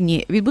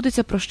 сьогодні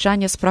відбудеться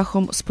прощання з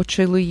прахом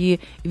спочилої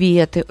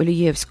Вієти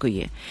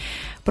Олієвської.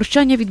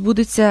 Прощання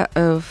відбудеться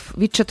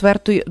від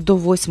 4 до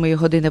 8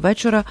 години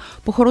вечора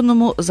в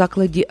похоронному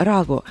закладі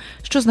 «Радіо»,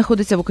 що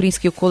знаходиться в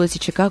українській околиці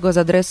Чикаго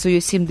за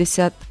адресою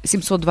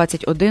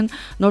 721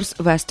 North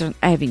Western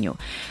Avenue.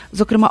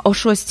 Зокрема, о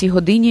 6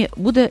 годині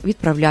буде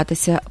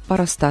відправлятися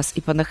парастас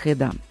і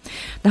панахида.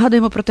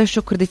 Нагадуємо про те,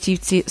 що в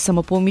кредитівці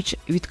 «Самопоміч»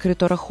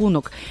 відкрито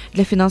рахунок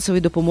для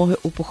фінансової допомоги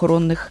у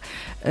похоронних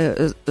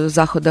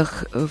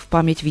заходах в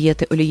пам'ять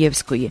Вієти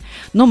Олієвської.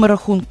 Номер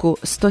рахунку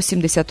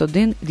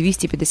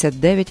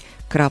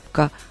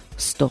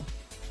 171-259.100.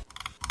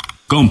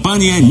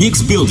 Компанія Nix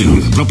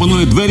Building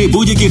пропонує двері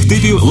будь-яких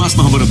типів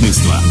власного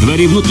виробництва.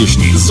 Двері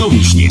внутрішні,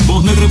 зовнішні,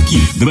 вогнетривкі,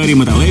 двері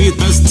металеві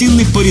та з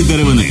цінних порід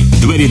деревини.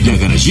 Двері для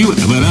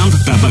гаражів, веранд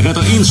та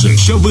багато інших,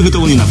 що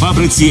виготовлені на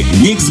фабриці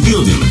Nix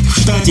Building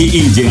в штаті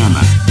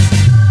Індіана.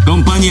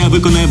 Компанія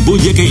виконає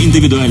будь-яке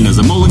індивідуальне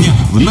замовлення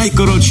в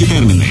найкоротші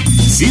терміни.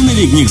 Ціни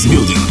від Nix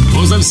Building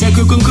поза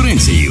всякою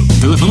конкуренцією.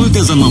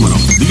 Телефонуйте за номером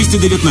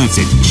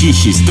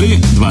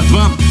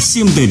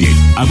 219-663-2279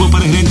 або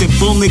перегляньте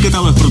повний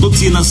каталог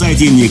продукції на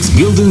сайті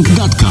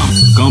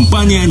nixbuilding.com.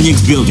 Компанія Nix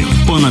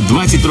Building. Понад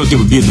 20 років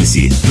в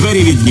бізнесі. Двері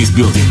від Nix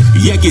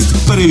Building.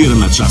 Якість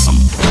перевірена часом.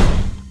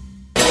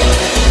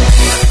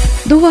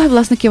 До уваги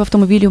власників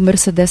автомобілів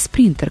Mercedes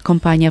Sprinter.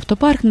 Компанія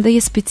 «Автопарк»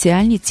 надає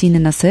спеціальні ціни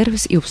на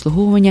сервіс і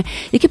обслуговування,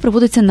 які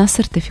проводяться на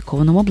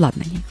сертифікованому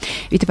обладнанні.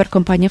 Відтепер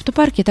компанія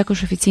 «Автопарк» є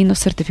також офіційно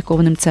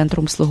сертифікованим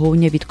центром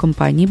обслуговування від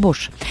компанії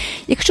Bosch.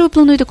 Якщо ви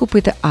плануєте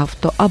купити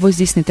авто або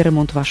здійснити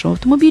ремонт вашого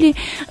автомобілі,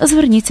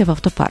 зверніться в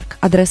 «Автопарк».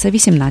 Адреса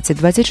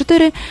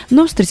 1824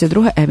 North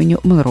 32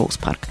 Avenue, Melrose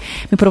Park.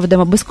 Ми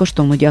проведемо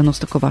безкоштовну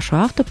діагностику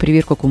вашого авто,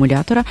 перевірку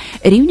акумулятора,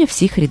 рівня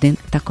всіх рідин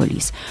та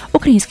коліс.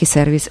 Український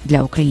сервіс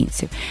для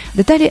українців.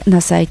 Деталі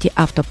на сайті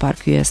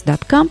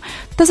autoparkus.com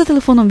та за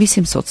телефоном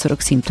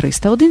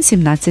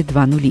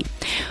 847-301-1720.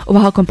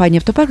 Увага, компанія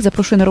 «Автопарк»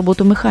 запрошує на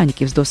роботу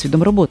механіків з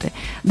досвідом роботи.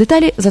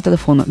 Деталі за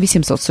телефоном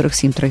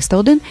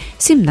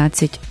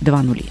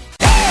 847-301-1720.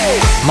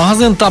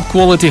 Магазин Top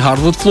Quality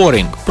Hardwood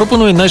Flooring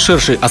пропонує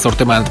найширший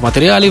асортимент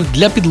матеріалів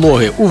для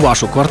підлоги у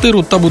вашу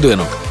квартиру та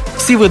будинок.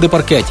 Всі види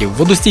паркетів,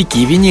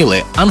 водостійкі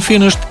вініли,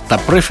 unfinished та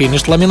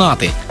pre-finished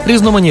ламінати,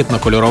 різноманітна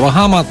кольорова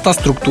гама та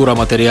структура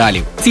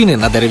матеріалів. Ціни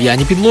на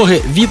дерев'яні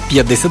підлоги від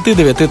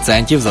 59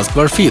 центів за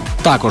сквер-фіт.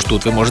 Також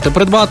тут ви можете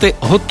придбати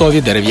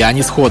готові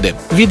дерев'яні сходи.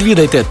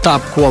 Відвідайте Top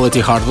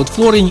Quality Hardwood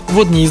Flooring в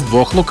одній з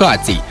двох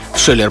локацій –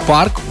 Шиллер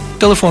Парк,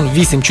 телефон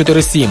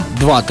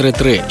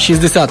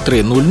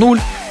 847-233-6300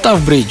 та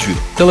в Бриджі,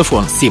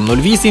 телефон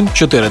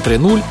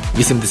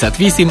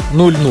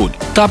 708-430-8800.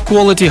 Top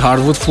Quality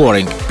Hardwood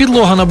Flooring.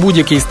 Підлога на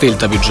будь-який стиль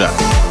та бюджет.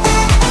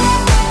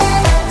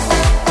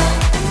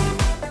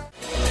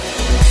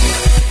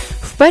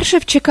 Вперше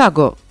в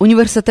Чикаго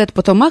університет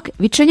Потомак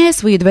відчиняє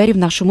свої двері в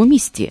нашому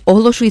місті.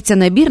 Оголошується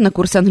набір на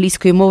курси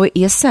англійської мови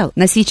ESL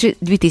на січні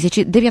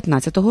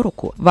 2019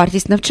 року.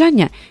 Вартість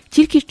навчання –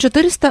 тільки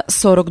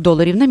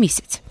 $440 на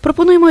місяць.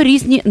 Пропонуємо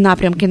різні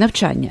напрямки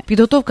навчання.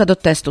 Підготовка до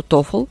тесту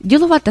TOEFL,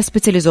 ділова та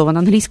спеціалізована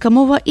англійська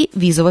мова і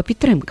візова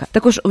підтримка.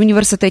 Також в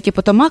університеті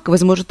Потомак ви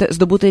зможете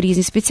здобути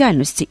різні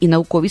спеціальності і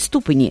наукові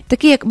ступені,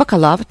 такі як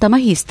бакалавр та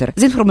магістр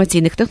з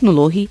інформаційних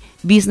технологій,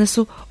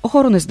 бізнесу,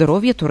 охорони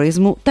здоров'я,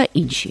 туризму та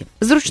інші.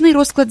 Зручний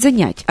розклад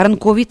занять,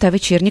 ранкові та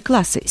вечірні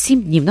класи,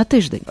 7 днів на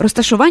тиждень.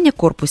 Розташування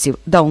корпусів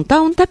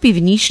даунтаун та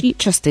північні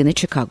частини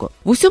Чикаго.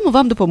 В усьому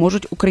вам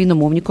допоможуть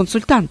україномовні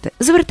консультанти.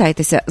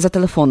 Звертайтеся за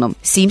телефоном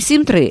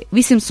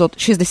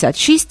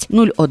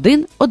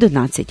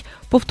 773-866-0111.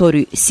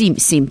 Повторюю,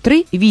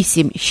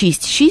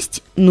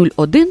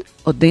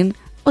 773-866-0111.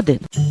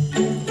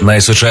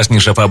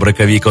 Найсучасніша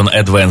фабрика вікон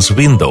Advance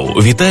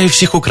Window вітає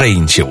всіх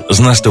українців з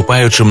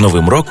наступаючим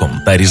Новим роком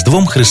та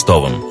Різдвом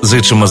Христовим.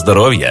 Зичимо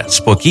здоров'я,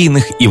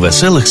 спокійних і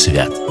веселих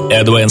свят.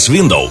 Advance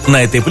Window –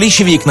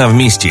 найтепліші вікна в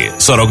місті.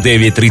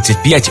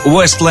 4935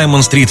 West Lemon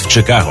Street в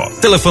Чикаго.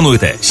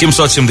 Телефонуйте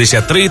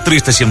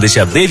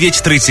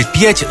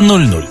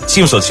 773-379-3500.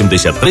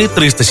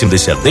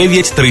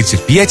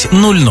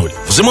 773-379-3500.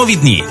 В зимові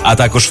дні, а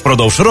також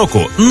впродовж року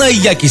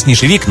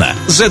найякісніші вікна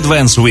з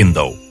Advance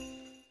Window.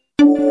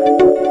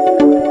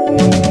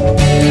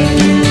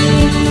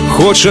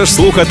 Хочеш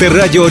слухати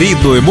радіо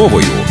рідною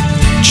мовою?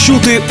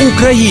 Чути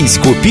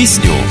українську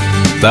пісню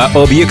та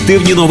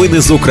об'єктивні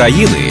новини з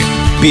України?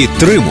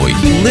 Підтримуй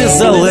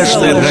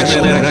Незалежне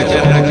Радіо.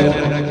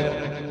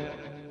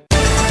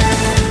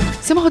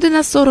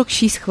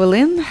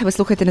 7:46. Ви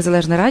слухаєте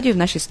Незалежне Радіо. В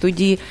нашій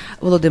студії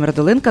Володимир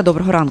Долинка.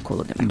 Доброго ранку,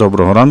 Володимир.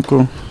 Доброго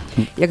ранку.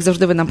 Як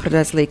завжди, ви нам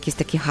принесли якісь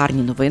такі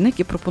гарні новини,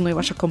 які пропонує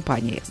ваша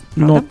компанія.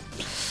 Правда?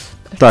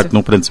 Так,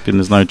 в принципі,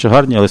 не знаю, чи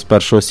гарні, але з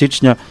 1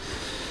 січня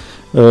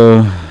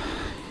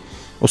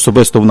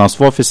особисто в нас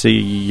в офісі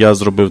я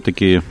зробив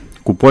такі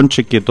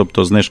купончики,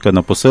 тобто знижка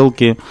на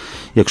посилки.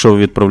 Якщо ви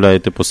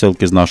відправляєте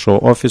посилки з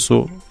нашого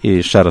офісу,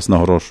 і ще раз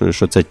наголошую,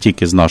 що це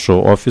тільки з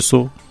нашого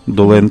офісу,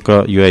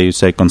 Долинка,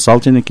 USA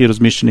Consulting, який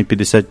розміщений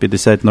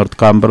 5050 North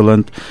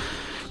Cumberland,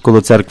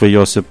 коло церкви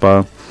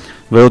Йосипа,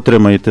 ви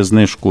отримаєте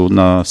знижку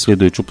на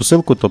слідуючу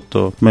посилку,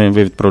 тобто ви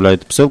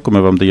відправляєте посилку,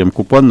 ми вам даємо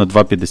купон на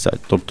 2,50.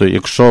 Тобто,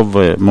 якщо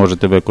ви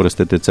можете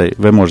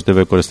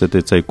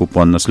використати цей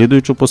купон на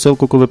слідуючу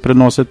посилку, коли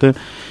приносите,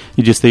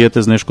 і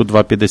дістаєте знижку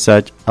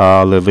 2,50,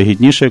 але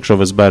вигідніше, якщо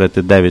ви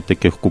зберете 9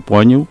 таких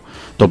купонів,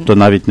 тобто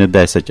навіть не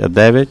 10, а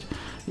 9,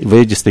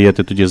 ви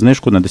дістаєте тоді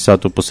знижку на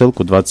 10-ту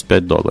посилку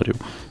 $25.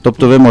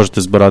 Тобто ви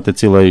можете збирати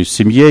цілою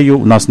сім'єю.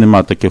 У нас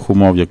нема таких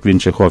умов, як в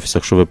інших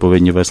офісах, що ви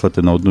повинні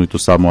вислати на одну і ту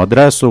саму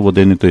адресу, в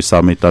один і той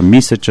самий там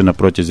місяць чи на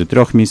протязі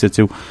 3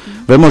 місяців.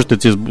 Ви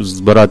можете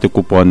збирати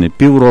купони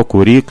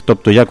півроку, рік,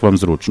 тобто як вам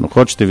зручно.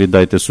 Хочете,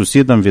 віддайте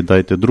сусідам,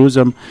 віддайте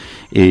друзям.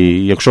 І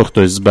якщо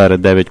хтось збере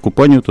 9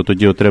 купонів, то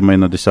тоді отримає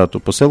на 10-ту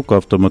посилку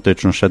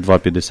автоматично ще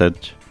 $2,50.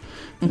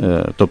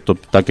 Тобто,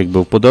 так якби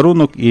в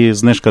подарунок, і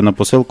знижка на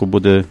посилку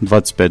буде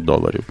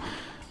 $25.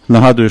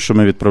 Нагадую, що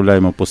ми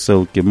відправляємо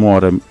посилки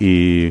морем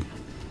і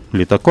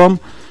літаком.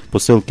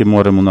 Посилки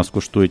морем у нас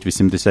коштують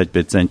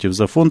 85 центів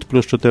за фунт,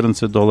 плюс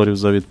 $14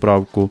 за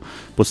відправку.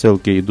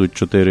 Посилки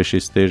йдуть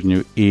 4-6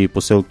 тижнів. І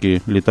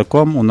посилки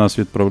літаком у нас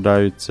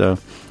відправляються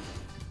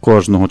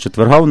кожного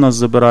четверга, у нас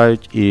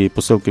забирають, і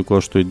посилки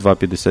коштують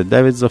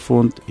 $2,59 за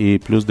фунт і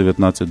плюс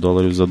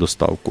 $19 за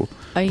доставку.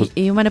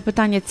 І у мене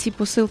питання, ці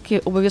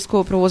посилки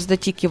обов'язково привозите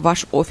тільки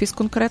ваш офіс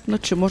конкретно,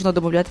 чи можна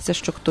домовлятися,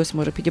 що хтось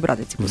може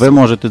підібрати ці посилки? Ви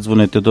можете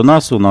дзвонити до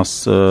нас, у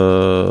нас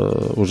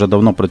вже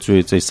давно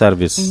працює цей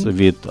сервіс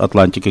від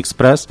Atlantic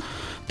Express.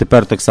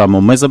 Тепер так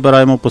само ми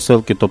забираємо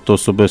посилки, тобто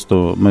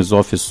особисто ми з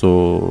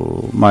офісу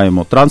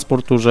маємо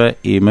транспорт уже,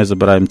 і ми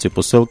забираємо ці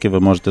посилки, ви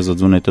можете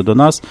задзвонити до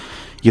нас.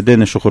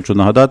 Єдине, що хочу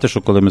нагадати,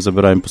 що коли ми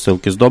забираємо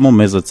посилки з дому,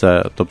 ми за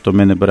це, тобто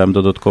ми не беремо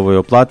додаткової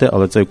оплати,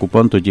 але цей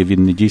купон тоді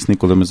він не дійсний,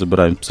 коли ми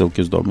забираємо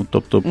посилки з дому.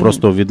 Тобто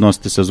просто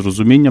відноситися з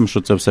розумінням,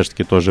 що це все ж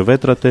таки теж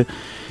витрати.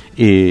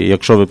 І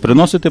якщо ви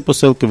приносите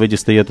посилки, ви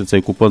дістаєте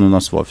цей купон у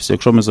нас в офісі.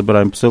 Якщо ми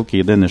забираємо посилки,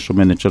 єдине, що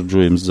ми не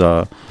чарджуємо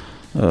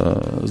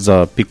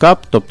за пікап,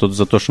 тобто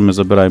за те, що ми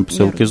забираємо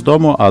посилки з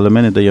дому, але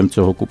ми не даємо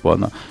цього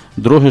купона.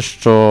 Друге,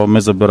 що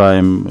ми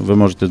забираємо, ви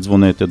можете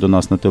дзвонити до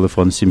нас на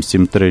телефон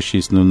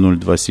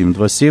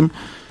 773-600-2727.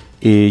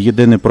 І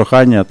єдине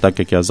прохання, так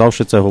як я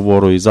завжди це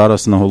говорю і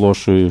зараз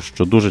наголошую,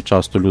 що дуже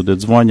часто люди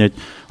дзвонять,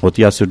 от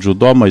я сиджу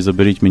вдома і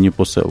заберіть мені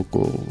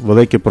посилку.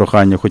 Велике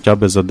прохання хоча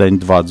б за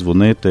день-два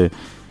дзвонити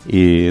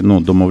і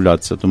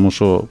домовлятися, тому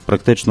що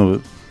практично...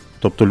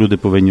 Тобто люди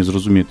повинні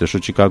зрозуміти, що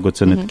Чикаго –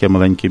 це не таке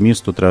маленьке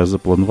місто, треба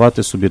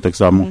запланувати собі. Так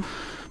само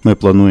ми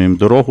плануємо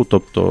дорогу,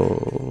 тобто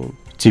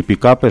ці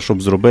пікапи,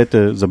 щоб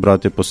зробити,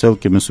 забрати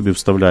посилки, ми собі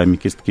вставляємо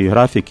якісь такі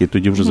графіки, і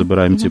тоді вже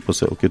забираємо ці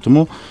посилки.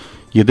 Тому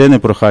єдине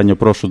прохання,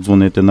 прошу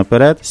дзвонити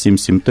наперед,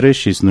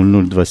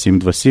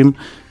 773-600-2727.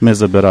 Ми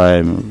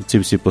забираємо ці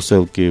всі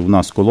посилки в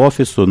нас коло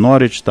офісу,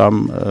 Норріч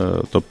там,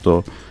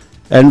 тобто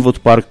Енвуд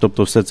парк,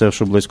 тобто все це,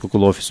 що близько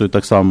коло офісу. І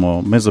так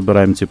само ми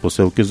забираємо ці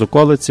посилки з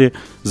околиці,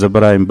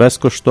 забираємо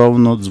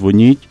безкоштовно,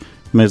 дзвоніть,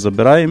 ми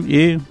забираємо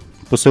і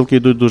посилки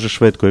йдуть дуже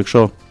швидко.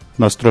 Якщо у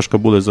нас трошки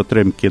були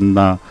затримки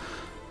на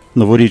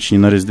новорічні,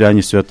 на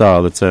різдвяні свята,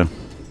 але це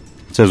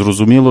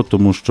зрозуміло,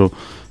 тому що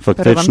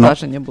фактично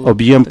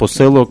об'єм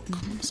посилок,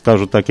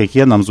 скажу так, як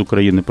є, нам з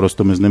України,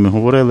 просто ми з ними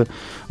говорили,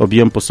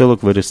 об'єм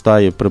посилок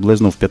виростає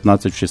приблизно в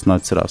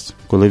 15-16 разів,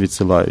 коли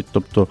відсилають.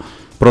 Тобто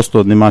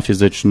просто нема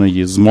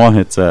фізичної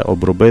змоги це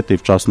обробити і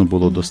вчасно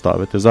було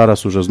доставити.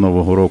 Зараз уже з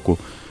Нового року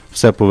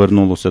все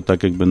повернулося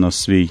так, якби на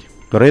свій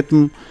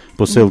ритм.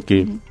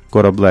 Посилки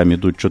кораблем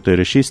ідуть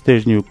 4-6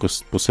 тижнів,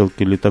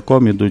 посилки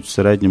літаком ідуть в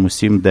середньому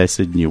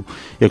 7-10 днів.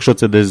 Якщо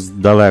це десь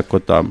далеко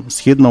там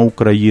Східна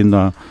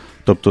Україна,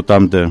 тобто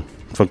там, де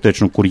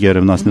фактично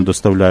кур'єри в нас не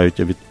доставляють,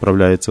 а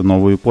відправляється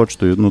новою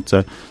поштою,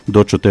 це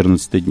до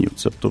 14 днів,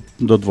 тобто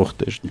до 2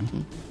 тижнів.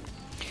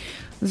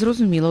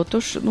 Зрозуміло.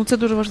 Отож, це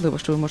дуже важливо,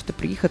 що ви можете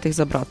приїхати і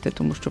забрати,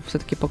 тому що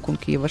все-таки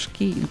пакунки є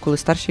важкі, інколи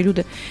старші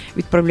люди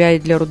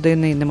відправляють для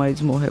родини і не мають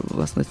змоги,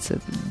 власне, це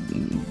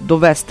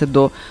довести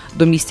до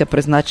місця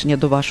призначення,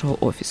 до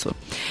вашого офісу.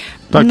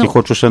 Так, і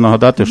хочу ще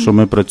нагадати, що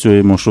ми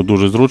працюємо, що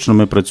дуже зручно,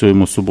 ми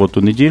працюємо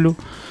суботу-неділю,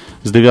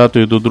 з 9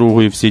 до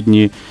 2 всі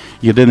дні.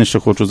 Єдине, що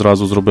хочу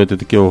зразу зробити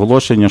таке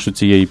оголошення, що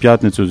цієї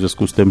п'ятниці, у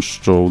зв'язку з тим,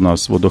 що у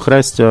нас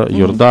водохрестя,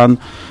 Йордан,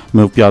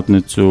 ми в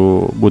п'ятницю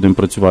будемо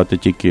працювати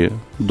тільки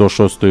до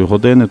 6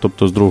 години,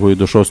 тобто з 2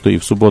 до 6, і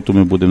в суботу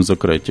ми будемо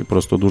закриті.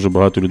 Просто дуже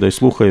багато людей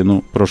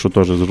слухає, прошу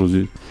теж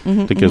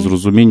таке з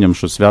розумінням,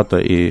 що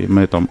свята, і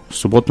ми там в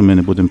суботу ми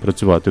не будемо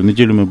працювати. В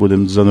неділю ми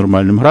будемо за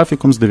нормальним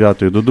графіком, з 9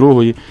 до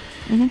 2,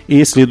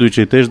 і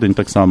слідуючий тиждень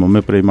так само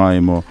ми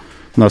приймаємо.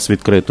 У нас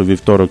відкрито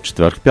вівторок,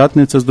 четвер,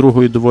 п'ятниця з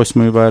 2 до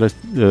 8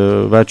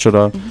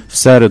 вечора. В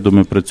середу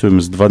ми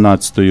працюємо з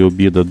 12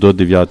 обіду до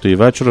 9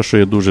 вечора, що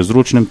є дуже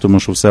зручним, тому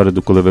що в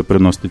середу, коли ви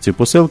приносите ці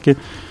посилки,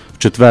 в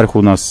четвер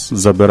у нас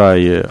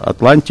забирає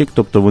Атлантик,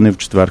 тобто вони в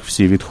четвер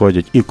всі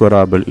відходять, і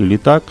корабель, і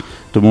літак.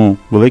 Тому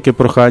велике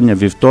прохання: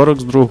 вівторок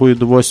з 2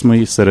 до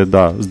 8,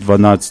 середа з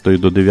 12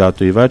 до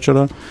 9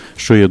 вечора,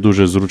 що є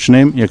дуже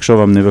зручним. Якщо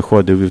вам не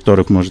виходить, у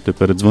вівторок можете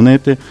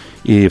передзвонити.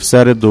 І в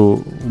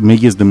середу ми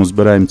їздимо,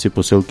 збираємо ці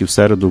посилки в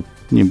середу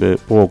ніби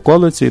по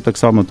околиці, і так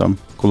само там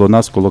коло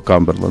нас, коло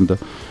Камберленда.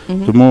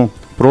 Тому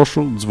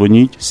прошу,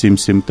 дзвоніть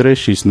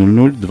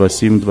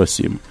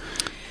 773-600-2727.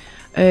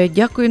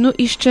 Дякую.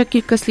 І ще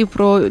кілька слів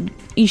про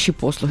інші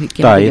послуги,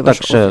 які надає ваш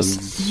офіс. Так, і так ще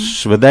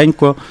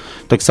швиденько.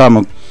 Так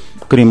само,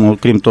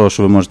 крім того,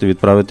 що ви можете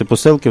відправити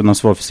посилки, в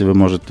нас в офісі ви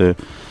можете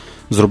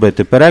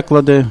зробити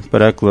переклади.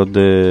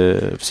 Переклади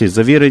всі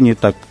завірені,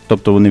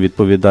 тобто вони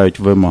відповідають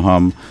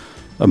вимогам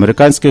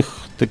американських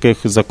таких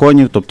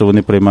законів, тобто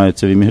вони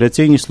приймаються в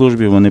імміграційній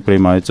службі, вони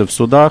приймаються в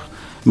судах.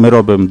 Ми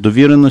робимо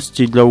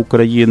довіреності для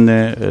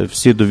України,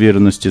 всі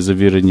довіреності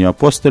завірені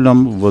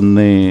апостилем,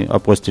 вони,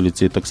 апостилі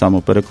ці так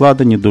само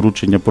перекладені,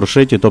 доручення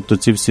прошиті, тобто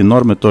ці всі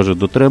норми теж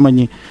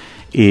дотримані,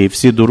 і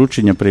всі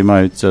доручення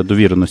приймаються,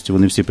 довіреності,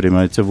 вони всі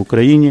приймаються в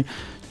Україні,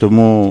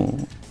 тому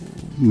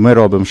ми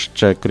робимо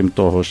ще, крім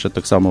того, ще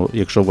так само,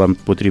 якщо вам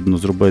потрібно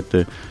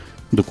зробити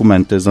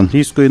документи з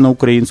англійської на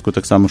українську,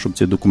 так само, щоб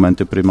ці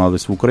документи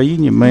приймались в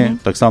Україні, ми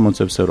так само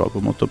це все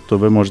робимо. Тобто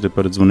ви можете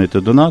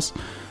передзвонити до нас,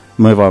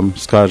 ми вам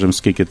скажемо,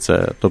 скільки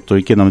це, тобто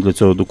які нам для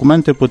цього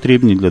документи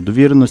потрібні, для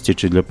довіреності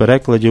чи для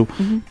перекладів,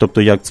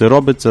 тобто як це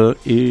робиться,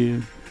 і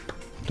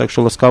так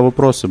що ласкаво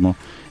просимо.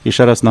 І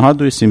ще раз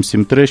нагадую,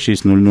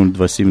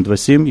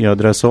 773-600-2727, і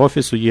адреса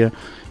офісу є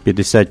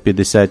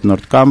 5050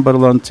 North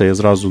Cumberland, це є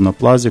зразу на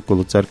плазі,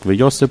 коло церкви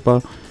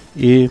Йосипа,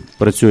 і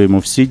працюємо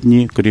всі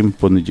дні, крім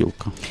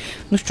понеділка.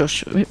 Ну що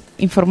ж,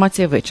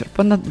 інформація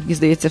вичерпана. Мені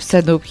здається,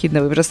 все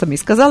необхідне ви вже самі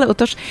сказали.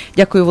 Отож,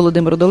 дякую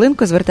Володимиру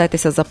Долинко.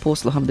 Звертайтеся за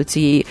послугами до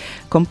цієї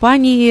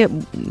компанії.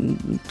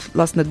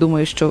 Власне,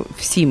 думаю, що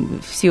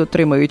всі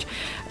отримають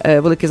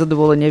велике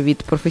задоволення від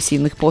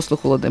професійних послуг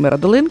Володимира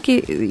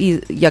Долинки, і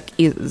як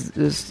і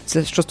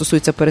це, що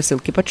стосується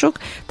пересилки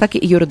пачок, так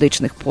і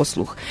юридичних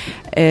послуг.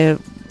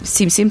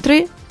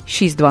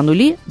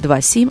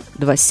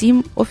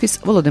 773-620-2727, офіс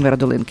Володимира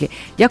Долинки.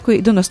 Дякую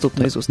і до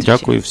наступної зустрічі.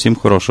 Дякую, всім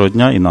хорошого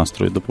дня і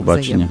настрою. До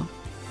побачення.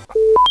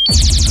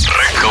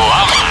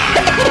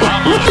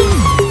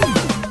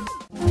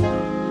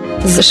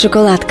 З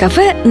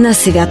шоколад-кафе на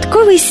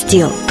святковий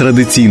стіл.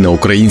 Традиційна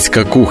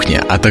українська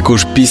кухня, а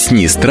також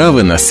пісні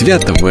страви на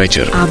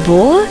святвечір.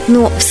 Або,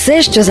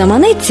 все, що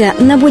заманеться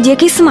на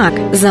будь-який смак,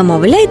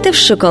 замовляйте в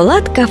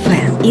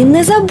шоколад-кафе. І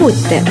не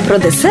забудьте про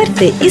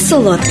десерти і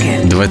солодке.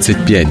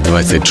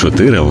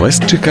 2524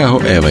 Вест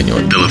Чикаго Евеню.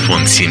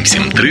 Телефон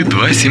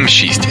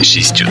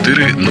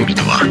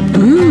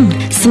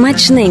 773-276-6402.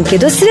 Смачненький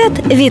до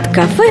свят від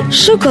кафе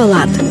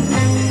 «Шоколад».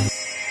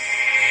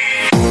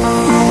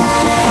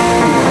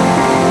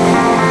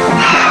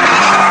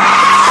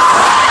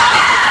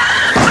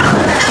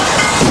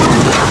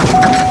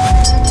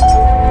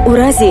 У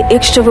разі,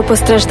 якщо ви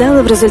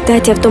постраждали в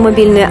результаті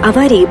автомобільної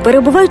аварії,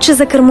 перебуваючи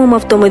за кермом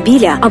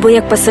автомобіля, або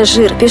як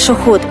пасажир,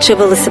 пішохід чи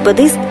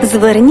велосипедист,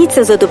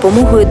 зверніться за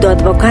допомогою до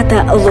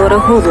адвоката Лори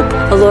Голуб.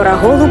 Лора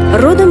Голуб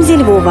родом зі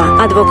Львова,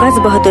 адвокат з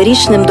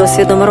багаторічним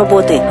досвідом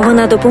роботи.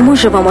 Вона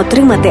допоможе вам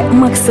отримати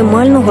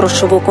максимальну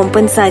грошову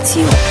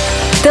компенсацію.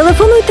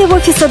 Телефонуйте в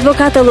офіс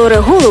адвоката Лори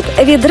Голуб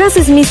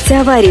відразу з місця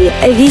аварії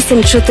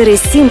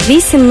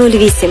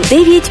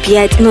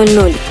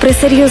 847-808-9500. При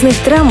серйозних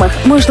травмах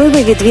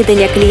можливе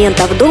відвідання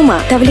клієнта в вдома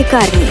та в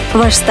лікарні.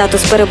 Ваш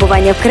статус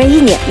перебування в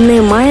країні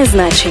не має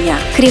значення.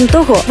 Крім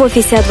того, в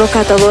офісі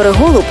адвоката Лори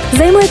Голуб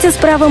займаються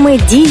справами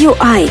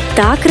DUI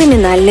та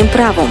кримінальним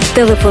правом.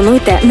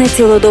 Телефонуйте на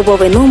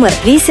цілодобовий номер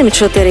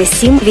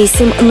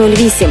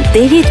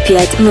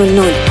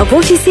 847-808-9500. В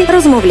офісі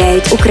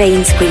розмовляють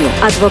українською.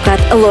 Адвокат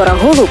Лора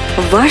Голуб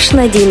 – ваш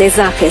надійний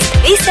захист.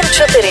 847-808-9500.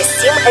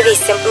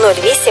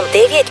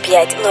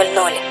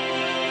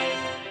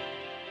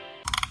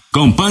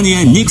 Компанія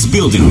Nix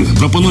Building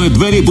пропонує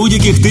двері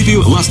будь-яких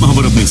типів власного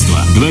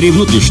виробництва. Двері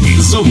внутрішні,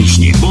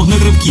 зовнішні,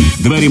 вогнетривкі,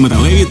 двері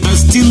металеві та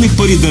з цінних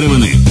порід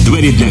деревини.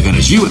 Двері для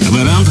гаражів,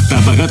 веранд та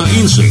багато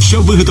інших,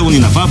 що виготовлені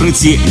на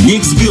фабриці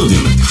Nix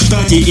Building в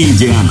штаті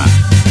Індіана.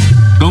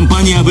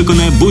 Компанія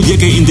виконає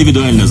будь-яке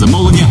індивідуальне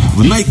замовлення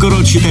в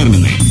найкоротші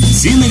терміни.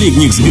 Ціни від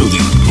Nix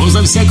Building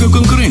поза всякою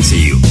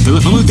конкуренцією.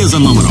 Телефонуйте за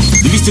номером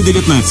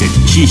 219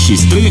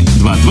 663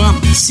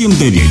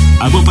 2279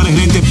 або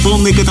перегляньте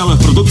повний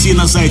каталог продукції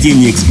на сайті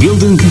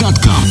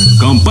nixbuilding.com.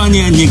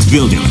 Компанія Nix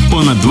Building.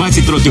 Понад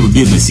 20 років в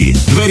бізнесі.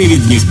 Двері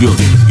від Nix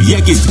Building.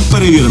 Якість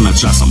перевірена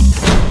часом.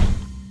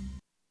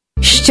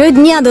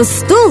 Щодня до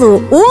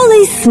столу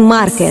Always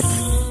Market.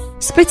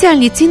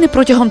 Спеціальні ціни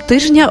протягом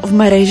тижня в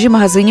мережі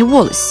магазинів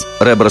Волес.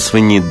 Ребра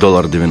свині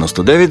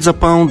 $1.99 за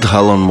паунд,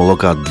 галон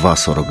молока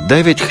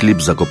 $2.49,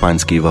 хліб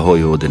закопанський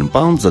вагою 1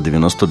 паунд за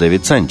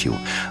 99 центів.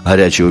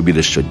 Гарячі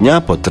обіди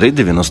щодня по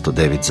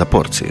 $3.99 за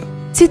порцію.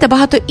 Ці та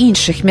багато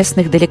інших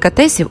м'ясних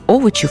делікатесів,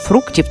 овочів,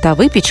 фруктів та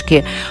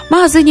випічки в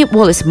магазині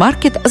Wallace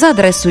Market за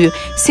адресою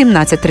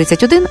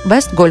 1731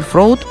 West Golf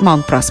Road,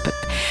 Mount Prospect.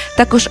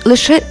 Також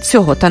лише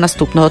цього та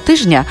наступного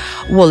тижня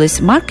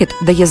Wallace Market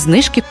дає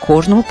знижки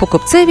кожному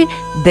покупцеві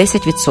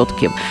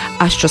 10%,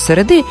 а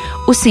щосереди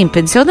усім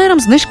пенсіонерам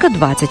знижка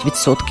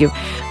 20%.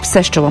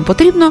 Все, що вам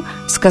потрібно,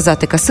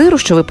 сказати касиру,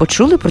 що ви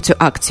почули про цю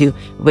акцію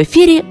в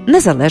ефірі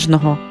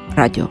Незалежного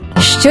радіо.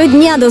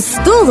 Щодня до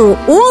столу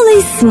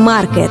Always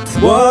Market.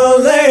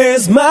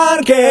 Wallace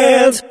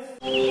Market.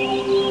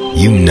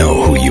 You know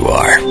who you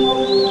are.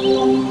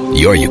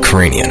 You're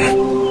Ukrainian.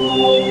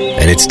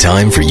 And it's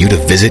time for you to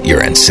visit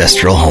your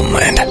ancestral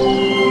homeland.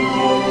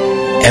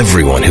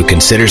 Everyone who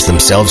considers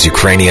themselves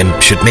Ukrainian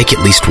should make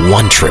at least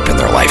one trip in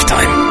their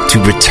lifetime to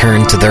return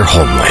to their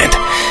homeland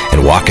and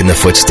walk in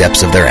the footsteps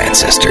of their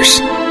ancestors.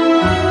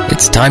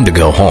 It's time to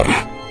go home,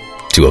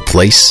 to a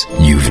place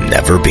you've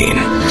never been.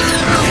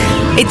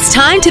 It's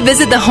time to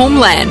visit the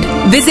homeland.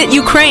 Visit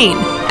Ukraine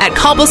at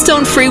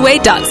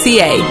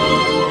cobblestonefreeway.ca.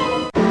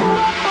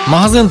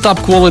 Магазин Top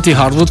Quality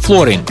Hardwood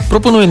Flooring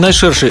пропонує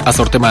найширший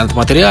асортимент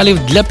матеріалів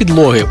для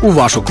підлоги у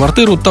вашу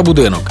квартиру та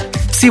будинок.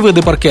 Всі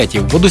види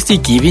паркетів,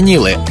 водостійкі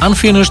вініли,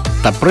 unfinished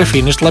та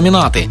pre-finished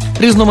ламінати,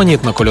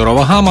 різноманітна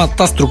кольорова гама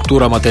та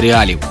структура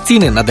матеріалів.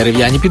 Ціни на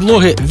дерев'яні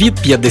підлоги від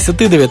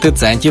 59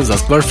 центів за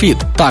square feet.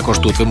 Також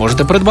тут ви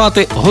можете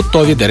придбати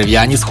готові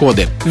дерев'яні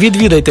сходи.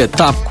 Відвідайте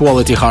Top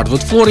Quality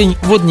Hardwood Flooring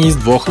в одній з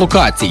двох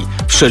локацій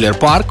 – в Schiller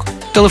Park,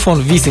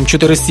 телефон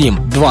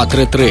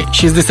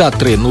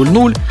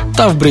 847-233-6300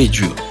 та в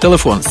Бриджвью,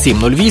 телефон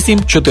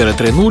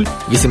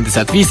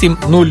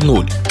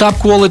 708-430-8800. Top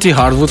Quality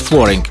Hardwood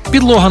Flooring.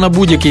 Підлога на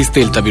будь-який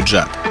стиль та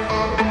бюджет.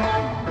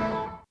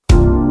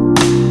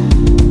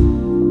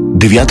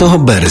 9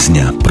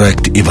 березня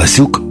проект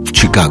 «Івасюк» в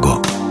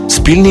Чикаго.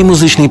 Спільний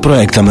музичний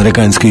проект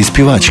американської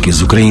співачки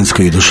з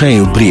українською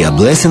душею Брія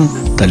Блесін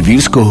та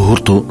львівського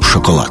гурту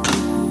 «Шоколад».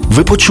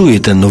 Ви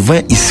почуєте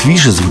нове і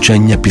свіже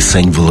звучання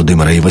пісень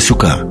Володимира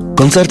Івасюка.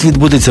 Концерт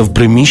відбудеться в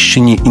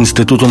приміщенні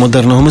Інституту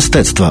модерного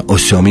мистецтва о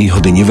 7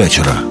 годині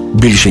вечора.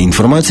 Більше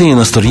інформації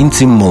на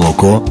сторінці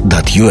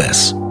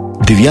moloko.us.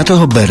 9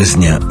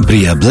 березня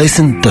Брія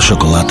Блесін та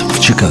 «Шоколад» в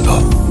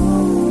Чикаго.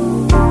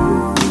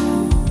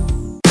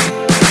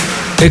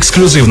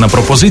 Ексклюзивна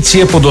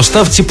пропозиція по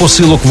доставці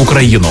посилок в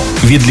Україну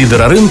від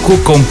лідера ринку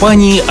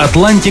компанії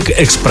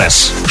Atlantic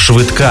Express.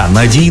 Швидка,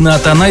 надійна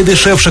та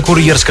найдешевша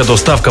кур'єрська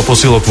доставка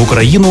посилок в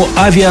Україну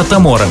авіа та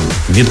морем.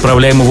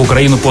 Відправляємо в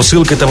Україну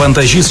посилки та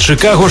вантажі з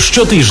Чикаго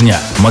щотижня.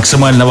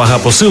 Максимальна вага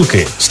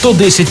посилки –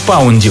 110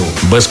 паундів.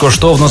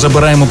 Безкоштовно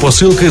забираємо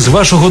посилки з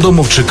вашого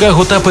дому в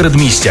Чикаго та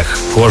передмістях.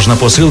 Кожна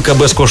посилка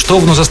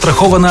безкоштовно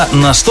застрахована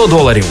на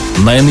 $100.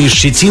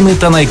 Найнижчі ціни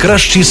та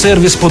найкращий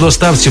сервіс по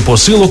доставці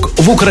посилок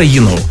в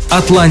Україну.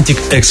 Atlantic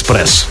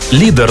Express.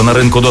 Лідер на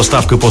ринку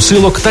доставки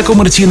посилок та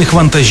комерційних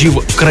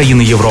вантажів в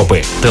країни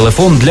Європи.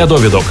 Телефон для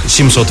довідок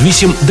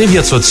 708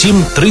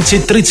 907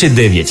 30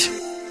 39.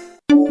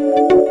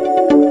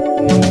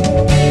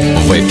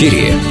 В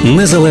ефірі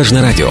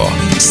Незалежне радіо.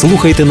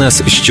 Слухайте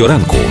нас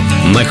щоранку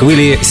на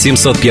хвилі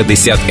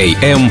 750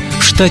 AM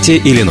в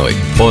штаті Ілліной.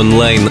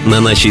 Онлайн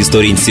на нашій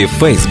сторінці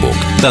Facebook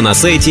та на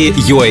сайті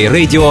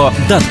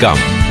uaradio.com.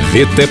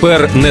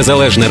 Відтепер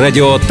Незалежне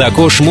радіо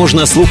також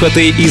можна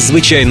слухати із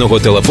звичайного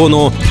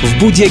телефону в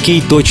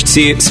будь-якій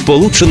точці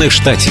Сполучених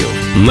Штатів.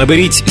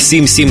 Наберіть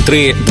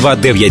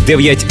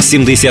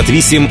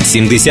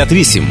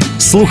 773-299-78-78.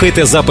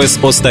 Слухайте запис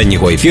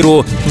останнього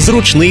ефіру в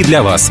зручний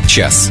для вас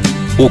час.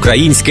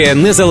 Українське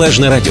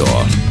Незалежне радіо.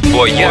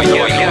 Бо я